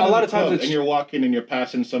strictly you're a lot of club times it's and you're walking and you're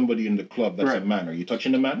passing somebody in the club that's a Right. man. Are you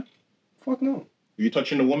touching the man? fuck no, Are you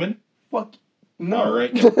touching the woman? fuck no. All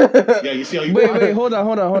right. Yeah, you see how you. Wait, hold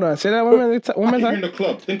on. Say that one more If you're in time. the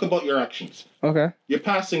club, think about your actions. Okay. You're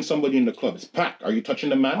passing somebody in the club. It's packed. Are you touching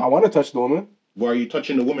the man? I want to touch the woman. Or are you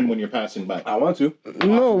touching the woman when you're passing by? I want to.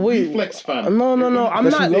 No, wait. Reflex, fam. No. I'm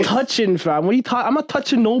That's not your touching, fam. What are you talking? I'm not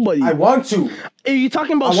touching nobody. I want to. Are you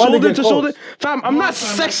talking about I wanna shoulder get to close. shoulder? Fam, I'm not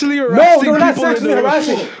fam. sexually No, harassing you're not people in sexually the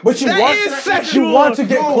harassing, but you That want is sexual. You want to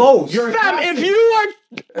get close. You're Fam, if you are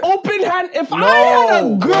open hand, if I No, had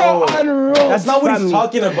a girl bro. on ropes, That's not what fam, he's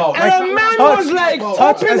talking about. and a man touch, was like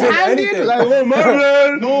touch as in open-handed, anything. like, oh my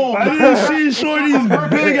man, No, I didn't see Shorty's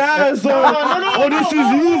big ass. Oh, this is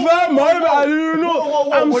you, fam. My bad, I didn't know.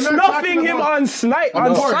 Whoa, I'm we're not snuffing talking him about- on sight.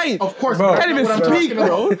 Of course. I That's can't even not what I'm speak, talking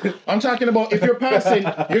bro. about. I'm talking about if you're passing,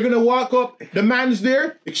 you're gonna walk up. The man's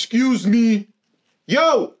there. Excuse me,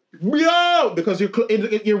 yo, because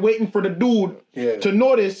you're waiting for the dude to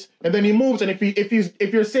notice, and then he moves. And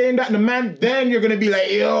if you're saying that to the man, then you're gonna be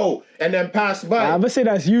like, yo, and then pass by. I'm gonna say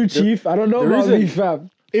that's you, Chief. I don't know about reason- me, fam.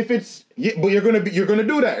 If it's, but you're gonna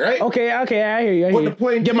do that, right? Okay, I hear you. But the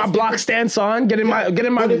point Get my is, block stance on, getting my But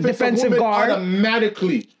if it's a defensive woman, guard.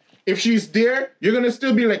 automatically, if she's there, you're gonna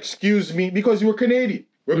still be like, excuse me, because we're Canadian.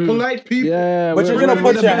 We're polite people. Yeah, But you're we're gonna the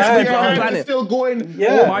put your best hand people on the Your hand is planet. still going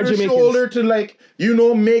Yeah. over Why your Jamaicans? shoulder to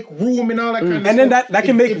make room and all that kind of stuff. And then that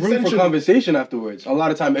can make It's room for essential. conversation afterwards. A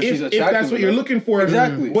lot of time if she's If attractive. that's what you're looking for,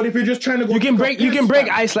 Exactly. But if you're just trying to go, You can break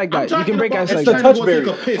ice like that. You can break ice like the that. touch Take barrier.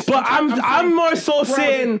 a piss. But I'm more so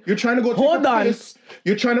saying, you're trying to go. hold take a on. Piss,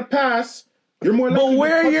 you're trying to pass. You're more. but likely to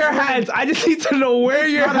where touch your the man. hands? I just need to know where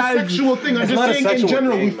your It's not a hands. sexual thing. I'm It's just not a saying in sexual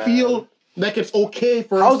general, thing, we man. feel like it's okay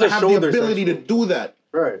for How's us to the have the shoulder ability sexual? to do that.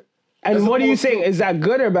 Right. And what are you saying? Is that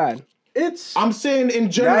good or bad? I'm saying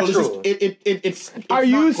in general, natural. it's Are not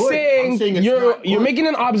you good. saying I'm saying it's you're not good. making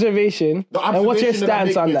an observation? The And what's your observation that I'm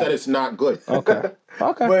stance on making is that? that it's not good. Okay.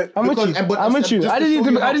 Okay. But- I'm with you. I'm with you. I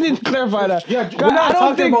just need to clarify that. Yeah, we're not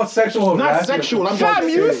Talking about sexual not harassment. sexual. I'm Fam,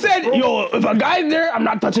 just you saying. said, yo, if a guy's there, I'm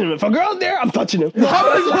not touching him. If a girl's there, I'm touching him. How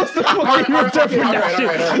am I supposed to fucking interpret that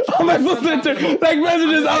shit? How am I supposed to interpret? Like,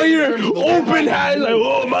 messages out here, open hands, like,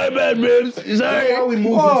 oh, my bad, babes. That's Sorry. how we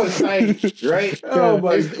move in society, right? Oh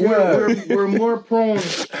my We're more prone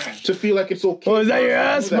to feel like it's okay. Oh, is that your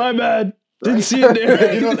ass? My bad. Didn't see it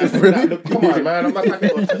there. You know, come on, man. I'm not talking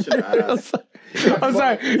about touching ass. I'm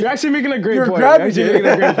sorry. You're actually making a great You're point. grabbing You're actually it.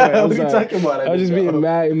 making a great point. I'm What are you sorry. talking about? I was just being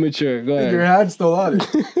mad immature. Go Your ahead. hand's still on it.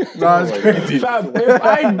 Nah, it's crazy. Fam, if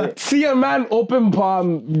I see a man open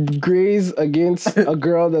palm graze against a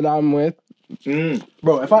girl that I'm with,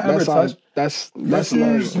 Bro, if I ever touch, that's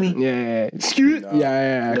Excuse me. Yeah. Excuse.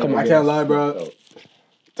 Yeah. Come on. I can't lie, bro.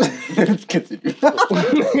 Continue.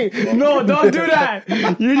 No, don't do that.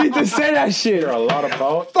 You need to say that shit. There are a lot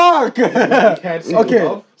about. Fuck. Can't say Okay,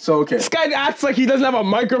 love. so okay. This guy acts like he doesn't have a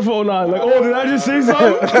microphone on. Like, oh, did I just say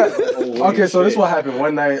something? Okay, so this is what happened.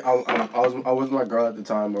 One night, I was with my girl at the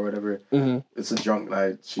time or whatever. It's a drunk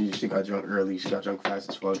night. She got drunk early. She got drunk fast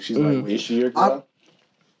as fuck. She's like, Is she your girl?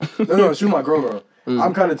 no, she was my girl.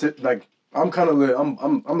 I'm kind of I'm kind of lit. I'm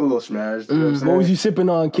a little smashed. You know what I'm saying? What was you sipping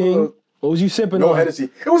on, King? What was you sipping No on? Hennessy.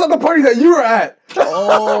 It was at the party that you were at.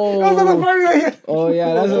 Oh. It was at the party that you. Oh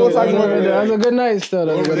yeah, that's a good night still.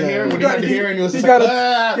 That's a good night. When you had the hair and you was He just got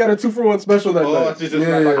like, a 2-for-1 special that night. it's just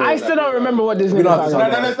not I still don't remember what this We nigga don't have to talking talk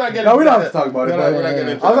about. about let's not get No, we into don't that. have to talk about it. No, but we're not getting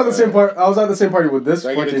into I was at the that. same part. I was at the same party with this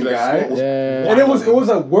Right, get fucking into that guy, smoke. Yeah. and it was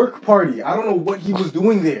a work party. I don't know what he was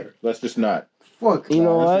doing there. Let's just not. Fuck. You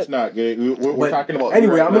know Let's what? just not. We're But talking about.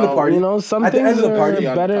 anyway, right I'm in the now. party. You know, some At the things end of the are party,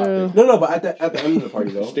 on better. topic. No, but at the end of the party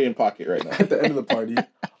though. Stay in pocket right now. At the end of the party,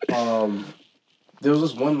 there was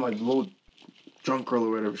this one like little drunk girl or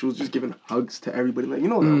whatever. She was just giving hugs to everybody, like like,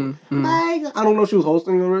 I don't know if she was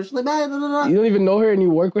hosting or she's like, bye, blah, blah, blah. You don't even know her and you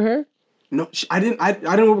work with her? No, I didn't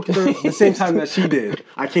work with her at the same time that she did.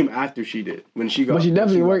 I came after she did when she got. But she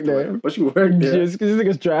definitely worked there. But she worked there. Just because this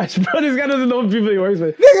nigga's trash, bro. This guy doesn't know people he works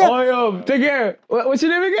with. Nigga. Oh, yo, take care. What's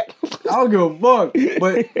your name again? I don't give a fuck.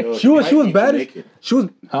 But Yo, she was might be bad. Jamaican. She was.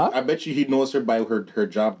 I bet you he knows her by her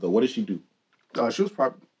job though. What does she do? She was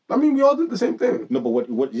probably. I mean, we all did the same thing. No, but what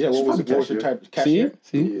was her type? Cashier.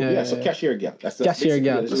 See? Yeah, so cashier gal. That's Cashier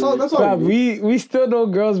gal. That's all. Fam, we still know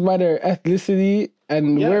girls by their ethnicity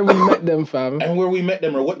and where we met them, fam. And where we met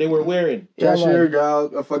them or what they were wearing. Cashier gal,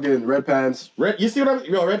 fucking red pants. Red. You see what I'm?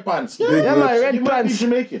 Yo, red pants. Big Yeah, man, lips. red You might be pants.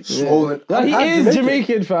 Jamaican. Swollen. No, he I'm is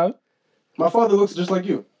Jamaican, fam. My father looks just like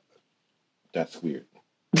you. That's weird.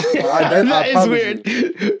 That is weird.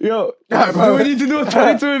 Yo, do we need to do a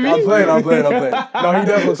 22 with me? I'm playing. No, he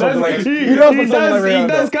does look something like. He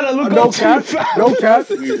does kind of look no up to cap. you, fam. No cap.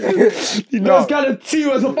 He does kind of see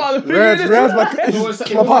you as a father figure. Reds, What's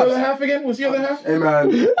the other half again? What's the other half? Hey man,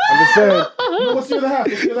 I'm just saying. What's the other half?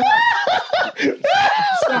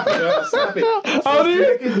 Stop it. How do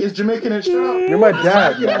you? It's Jamaican and strong. You're my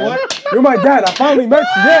dad, man. What? You're my dad. I finally met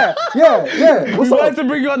you. Yeah. We What's wanted up? to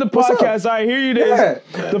bring you on the What's up? podcast. All right, here it is.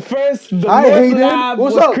 Yeah. The first, the I North hate Lab it.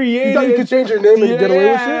 What's was up? created. You thought you could change your name and get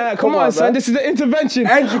away with shit? Come on, son. man. This is an intervention.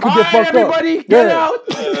 And you could All get right, fucked up. everybody, get Yeah.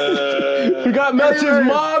 out. We got Melcher's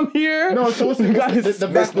mom here. No, so what's We got his. the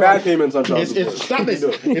Missed background? bad payments on child support. It's stop it.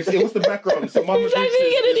 What's the background? So mama He's actually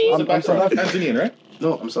getting these. what's the I'm South background? African. Tanzanian, right?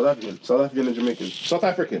 No, I'm South African and Jamaican. South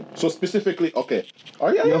African. So specifically, okay. Oh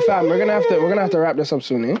yeah. Yo, fam, we're gonna have to wrap this up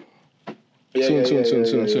soon, eh? Yeah,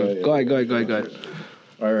 Soon. Go ahead.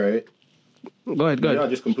 All right. Go ahead. I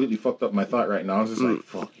just completely fucked up my thought right now. I was just like,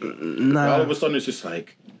 fuck. All Nah. of a sudden, it's just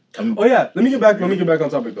like, Oh yeah, let me get back on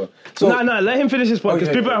topic though. So Nah, let him finish his point, because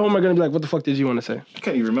Okay. people at home are gonna be like, what the fuck did you want to say? I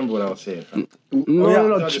can't even remember what I was saying. Fam.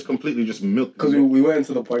 No. I just completely just milked. because we went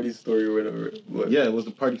into the party story or whatever. But, Yeah, it was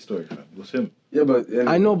the party story. Fam. It was him. Yeah, but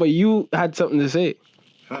I know, but you had something to say.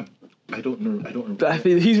 Fam. I don't remember. I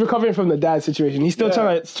feel he's recovering from the dad situation. He's still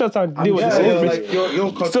trying to deal with Yeah, this. like,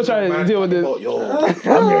 yo, Still trying to deal with this. Yo,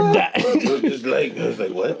 I'm your dad. just like, I was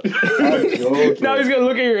like, what? Now he's gonna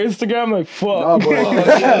look at your Instagram like, Nah, fuck.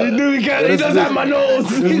 but He does have my nose.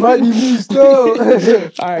 this might be me still.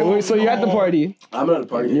 Alright, wait, so you're at the party. I'm at the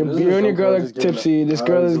party. You and your girl are tipsy. This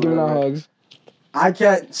girl is giving out hugs. I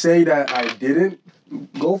can't say that I didn't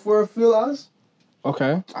go for a feel us.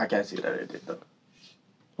 Okay. I can't say that I did though.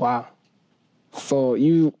 Wow. So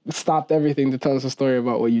you stopped everything to tell us a story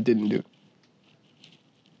about what you didn't do.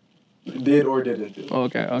 Did or didn't do.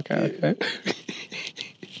 Okay.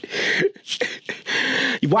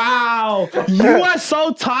 Wow, you are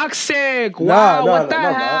so toxic. Wow, what the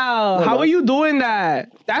hell? How are you doing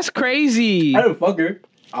that? That's crazy. I didn't fuck her.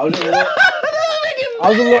 I was a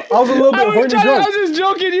little bit horny drunk. I was just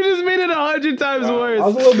joking. You just made it 100 times worse. I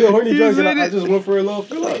was a little bit horny drunk, and I just went for a little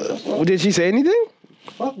fill up. Well, did she say anything?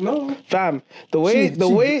 Fuck no. Fam, the way.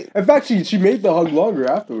 In fact, she made the hug longer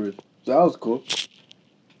afterwards. So that was cool.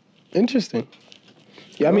 Interesting.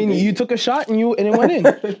 Yeah, I mean, you took a shot and it went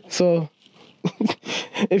in. So.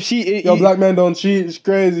 If she black man don't cheat, it's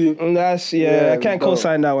crazy. That's I can't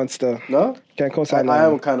co-sign that one still. No? Can't co-sign that. I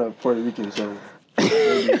am kind of Puerto Rican, so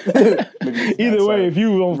maybe either way, if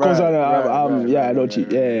you don't co-sign that, I don't cheat.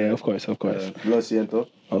 Right. Yeah, of course. Lo siento.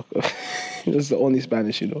 This is the only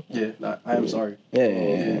Spanish you know. Yeah, I am sorry.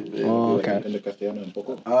 Yeah. Oh, okay.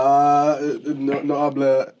 No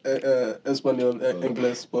habla español,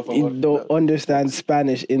 inglés, por favor. You don't understand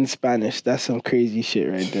Spanish in Spanish. That's some crazy shit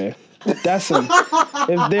right there. That's some.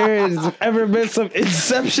 If there has ever been some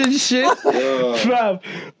Inception shit, fam,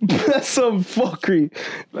 that's some fuckery.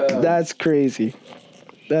 That's crazy.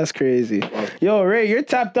 That's crazy. Yo, Ray, you're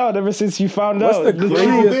tapped out ever since you found out the truth.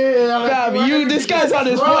 Fam, this guy's on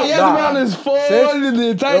his phone. He hasn't been on his phone the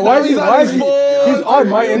entire time. He's on his phone. He's on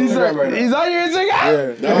my Instagram right now. He's on your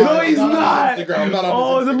Instagram? Yeah. No, he's not. I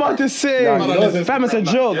was about to say. Fam, it's a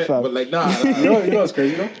joke, fam. But like, nah. You know what's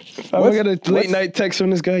crazy, though? I got a late night text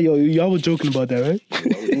from this guy. Yo, y'all were joking about that, right?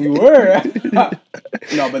 We were.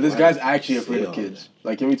 No, but this guy's actually afraid of kids.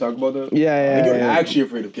 Like, can we talk about that? Yeah. Like, you're actually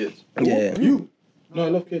afraid of kids. Yeah. You. No, I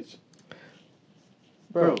love kids.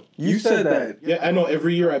 Bro, you said that. Yeah, I know.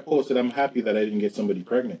 Every year I post that I'm happy that I didn't get somebody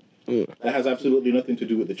pregnant. That has absolutely nothing to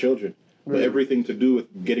do with the children, but everything to do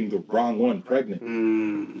with getting the wrong one pregnant.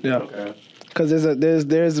 Yeah. Okay. Because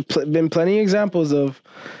there's been plenty of examples of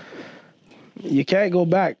you can't go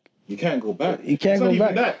back. You can't go back. You can't go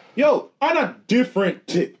back. That. Yo, on a different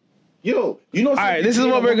tip. Yo, you know. All right, this is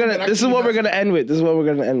what we're gonna end with. This is what we're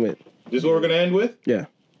gonna end with. Yeah.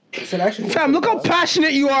 Fam, look how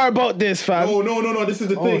passionate you are about this, fam. No. This is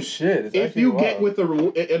the thing. Oh shit! If you get with in a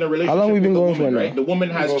relationship, how long we been going for now? Right? The woman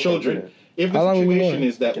has children. If the situation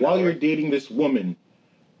is that while you're dating this woman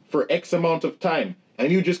for X amount of time,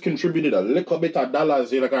 and you just contributed a little bit of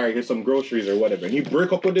dollars, you're like, all right, here's some groceries or whatever, and you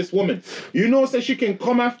break up with this woman, you know that she can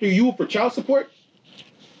come after you for child support?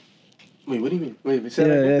 Wait, what do you mean? Wait, say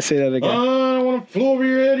that again? Yeah, say that again. I don't want to flow over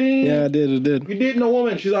your head. Yeah, I did. You're dating a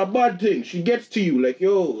woman, she's a bad thing. She gets to you like,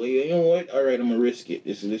 yo, you know what? All right, I'm going to risk it.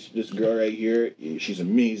 This girl right here, she's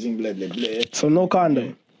amazing, blah, blah, blah. So no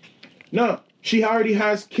condom? No, she already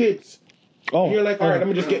has kids. Oh. And you're like, all right,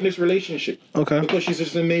 I'm just getting this relationship. Okay. Because she's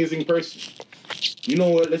just an amazing person. You know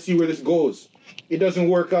what? Let's see where this goes. It doesn't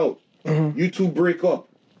work out. Mm-hmm. You two break up.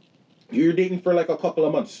 You're dating for like a couple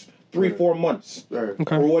of months. 3-4 months.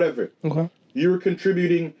 Okay. Or whatever. Okay. You're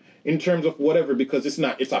contributing in terms of whatever because it's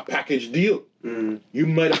a package deal. You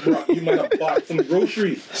might have bought some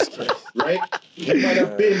groceries, right? You might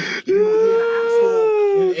have been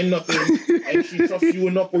in nothing, and she trusts you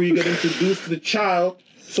enough where you get introduced to the child.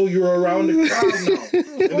 So you're around the child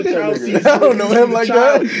now. And the child sees I don't know him like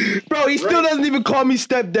that. Bro, he still doesn't even call me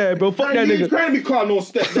stepdad, bro. Fuck that nigga. You can't be called no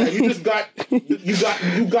stepdad. You just got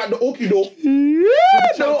the okey doke.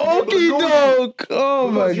 Yeah, the okey doke. Oh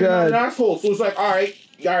my You're not an god. asshole. So it's like, all right,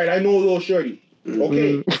 I know little shorty.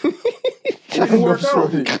 Okay. It didn't work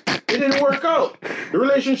out. It didn't work out. The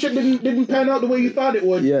relationship didn't pan out the way you thought it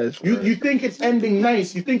would. Yes. You think it's ending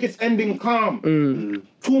nice. You think it's ending calm.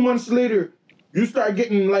 2 months later, you start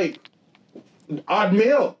getting like odd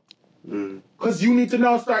mail. Because you need to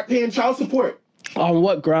now start paying child support. On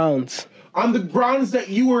what grounds? On the grounds that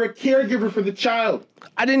you were a caregiver for the child.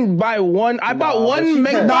 I didn't buy one. I bought one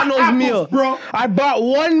McDonald's apples, meal. Bro. I bought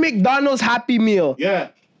one McDonald's Happy Meal.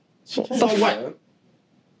 Yeah. So what?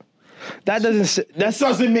 That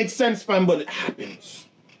doesn't make sense, fam, but it happens.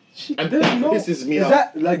 And that pisses me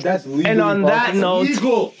off. That's legal? And on that note,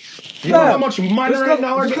 legal. You know how much money right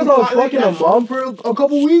now are getting getting caught fucking a mom for a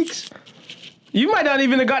couple weeks? you might not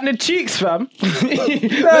even have gotten the cheeks, fam.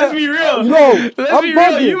 Let's be real. No, Let's be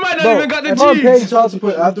real. You might not even got the cheeks. If I'm paying child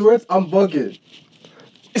support afterwards, I'm bugging.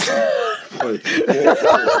 And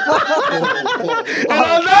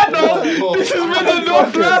on that note, this has been the No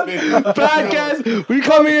Flap Podcast. We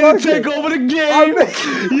come here to take over the game.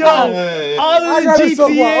 Yo, all of the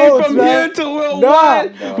GTA from here to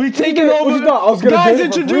worldwide. We taking over. Guys,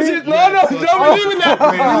 introduce it. No, we're leaving that.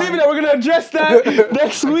 We're gonna address that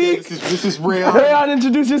next week. This is Rayon. Rayon,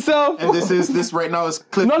 introduce yourself. And this right now is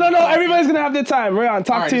Cliff. No. Everybody's gonna have their time. Rayon,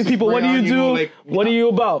 talk to your people. What do you do? What are you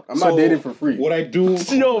about? I'm not dating for free. What I do.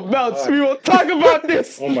 Yo, Melts, we will talk about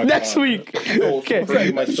this Oh my next God. week. So Okay. for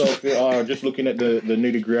me, myself, just looking at the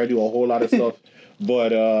nitty-gritty, I do a whole lot of stuff.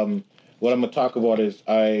 But what I'm going to talk about is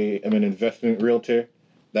I am an investment realtor.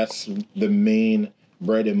 That's the main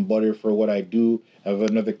bread and butter for what I do. I have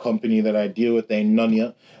another company that I deal with, ain't none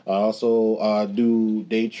ya. I also do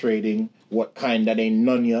day trading. What kind? That ain't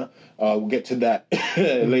none ya. We'll get to that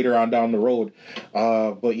later on down the road.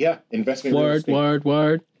 But yeah, investment real estate.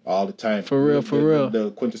 Word. All the time. For real.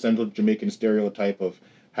 The quintessential Jamaican stereotype of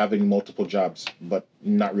having multiple jobs, but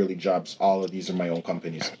not really jobs. All of these are my own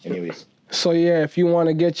companies. Anyways. So yeah, if you want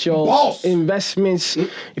to get your investments,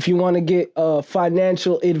 if you want to get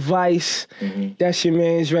financial advice, that's your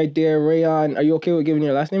man's right there, Rayon. Are you okay with giving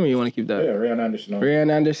your last name, or you want to keep that? Yeah, Rayon Anderson. Rayon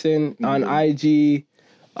Anderson on IG,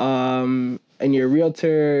 and your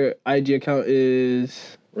realtor IG account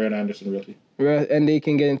is Rayon Anderson Realty. And they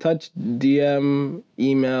can get in touch, DM,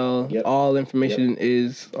 email, all information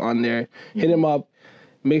is on there. Hit him up.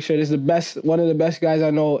 Make sure this is one of the best guys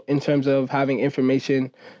I know in terms of having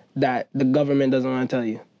information that the government doesn't want to tell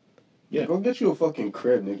you. Yeah. Go get you a fucking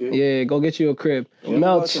crib, nigga. Yeah, go get you a crib.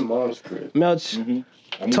 Melch. Mom's crib. Melch.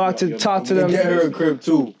 Talk to them. Get her a crib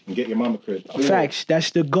too. And get your mama a crib. Facts.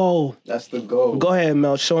 That's the goal. That's the goal. Go ahead,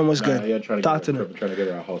 Melch. Show them what's good. Yeah, Talk to them. I'm trying to get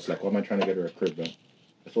her a house. Like, why am I trying to get her a crib, man?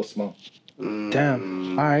 It's so small.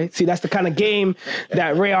 Damn. All right. See, that's the kind of game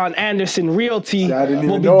that Rayon Anderson Realty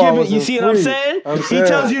will be know giving. You see what I'm saying? I'm He saying.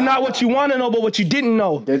 tells you not what you want to know, but what you didn't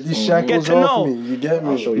know. Get these shackles Get to off know. me. You get me?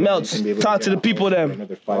 I'll show you. Melch, You can be able talk get to the a people house for them.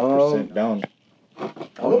 Another 5% down. I'm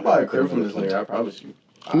gonna buy a crib from this nigga. I promise you.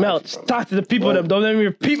 Melch, talk to the people them. Don't let me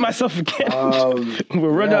repeat myself again. We'll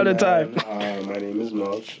run out of time. My name is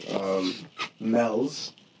Melch.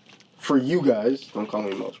 Mel's. For you guys, don't call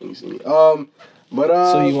me Melch when you see me.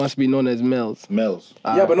 So he wants to be known as Mel's.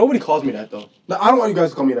 Yeah, but nobody calls me that though. No, I don't want you guys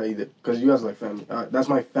to call me that either, because you guys are like family. That's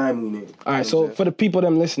my family name. All right, so for the people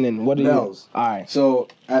them listening, what are Mel's. you? All right. So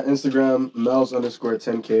at Instagram,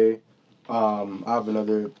 Mel's_10K. I have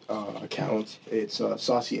another account. It's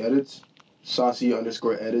Saucy Edits.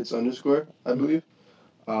 Saucy_edits_, I believe.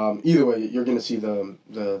 Either way, you're gonna see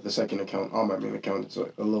the second account on my main account. It's a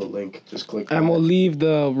little link. Just click. And we'll leave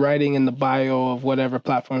the writing in the bio of whatever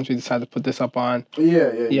platforms we decide to put this up on.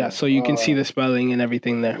 Yeah. So you can see the spelling and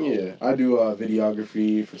everything there. Yeah, I do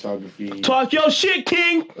videography, photography. Talk your shit,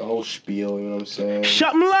 King. The whole spiel. You know what I'm saying?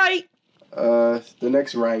 Shut 'em light. The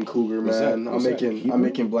next Ryan Cougar, man. I'm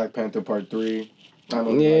making Black Panther Part 3. I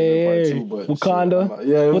know Yeah, Part 2, but Wakanda. Shit,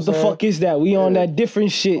 you know what the fuck is that? We on that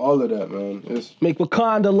different shit. All of that, man. Make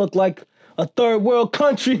Wakanda look like a third world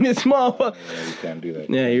country in this motherfucker. Yeah, you can't do that.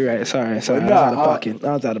 Yeah, you're right. Sorry. I was out of pocket. Yeah,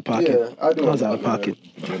 I was out of pocket. I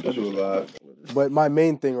do a lot. But my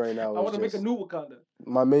main thing right now is I want to make a new Wakanda.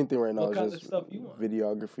 My main thing right now What kind is of just stuff you want?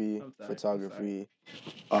 videography, photography.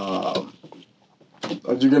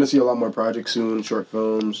 You're gonna see a lot more projects soon, short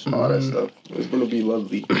films, all that stuff. It's gonna be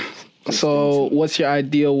lovely. So, what's your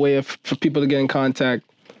ideal way for people to get in contact?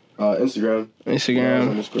 Instagram.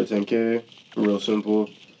 _10K. Real simple.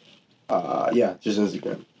 Yeah, just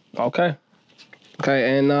Instagram. Okay,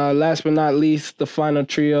 and last but not least, the final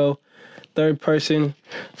trio, third person,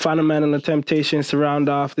 final man on the Temptations to round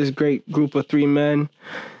off this great group of three men.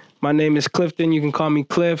 My name is Clifton. You can call me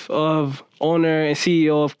Cliff, owner and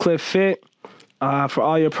CEO of Cliff Fit. For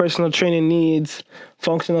all your personal training needs,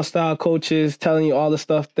 functional style coaches telling you all the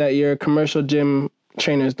stuff that your commercial gym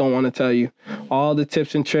trainers don't want to tell you. All the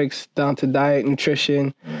tips and tricks down to diet,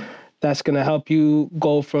 nutrition. That's going to help you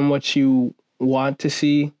go from what you want to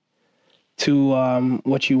see to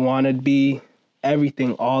what you want to be.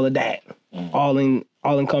 Everything, all of that. All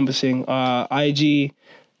encompassing. IG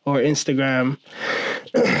or Instagram.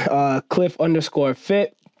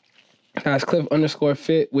 Cliff_fit. That's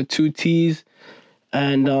Cliff_fit with 2 T's.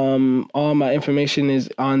 And all my information is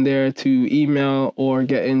on there to email or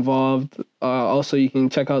get involved. Also, you can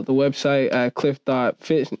check out the website at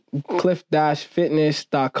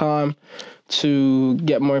cliff-fitness.com to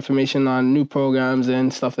get more information on new programs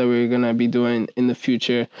and stuff that we're going to be doing in the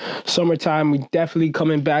future. Summertime, we definitely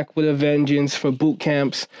coming back with a vengeance for boot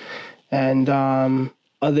camps and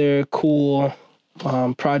other cool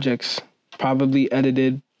projects, probably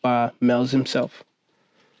edited by Mel's himself.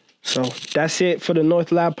 So that's it for the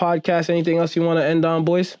North Lab podcast. Anything else you want to end on,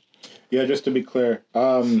 boys? Yeah, just to be clear.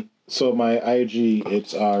 So my IG,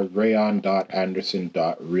 it's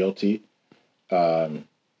rayon.anderson.realty.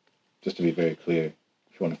 Just to be very clear, if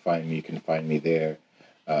you want to find me, you can find me there.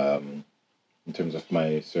 In terms of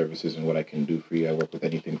my services and what I can do for you, I work with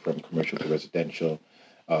anything from commercial to residential.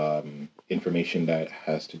 Information that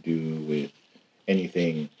has to do with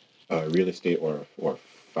anything real estate or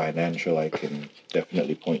financial, I can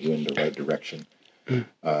definitely point you in the right direction.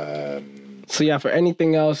 So yeah, for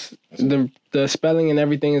anything else, the spelling and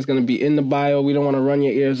everything is going to be in the bio. We don't want to run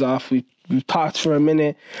your ears off. We've talked for a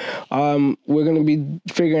minute. We're going to be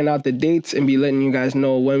figuring out the dates and be letting you guys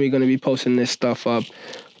know when we're going to be posting this stuff up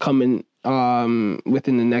coming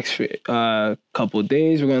within the next couple of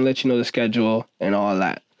days. We're going to let you know the schedule and all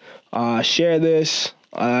that. Share this.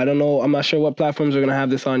 I don't know. I'm not sure what platforms we're going to have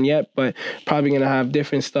this on yet, but probably going to have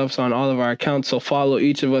different stuffs on all of our accounts. So follow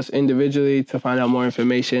each of us individually to find out more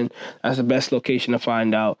information. That's the best location to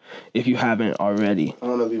find out if you haven't already. I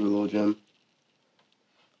want to leave a little gem.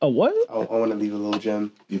 A what? I want to leave a little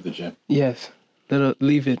gem. Leave the gem. Yes.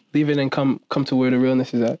 Leave it and come to where the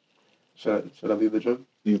realness is at. Should I leave the gem?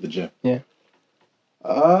 Leave the gem. Yeah.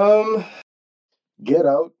 Get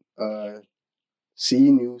out.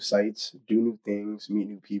 See new sights, do new things, meet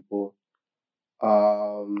new people.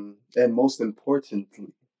 And most importantly,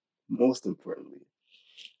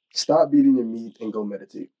 stop beating your meat and go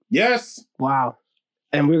meditate. Yes. Wow.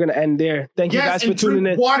 And we're gonna end there. Thank you guys for tuning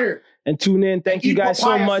in. Water and tune in. Thank you guys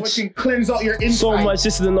so much. So it can cleanse out your insides. So much.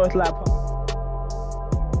 This is the North Lab.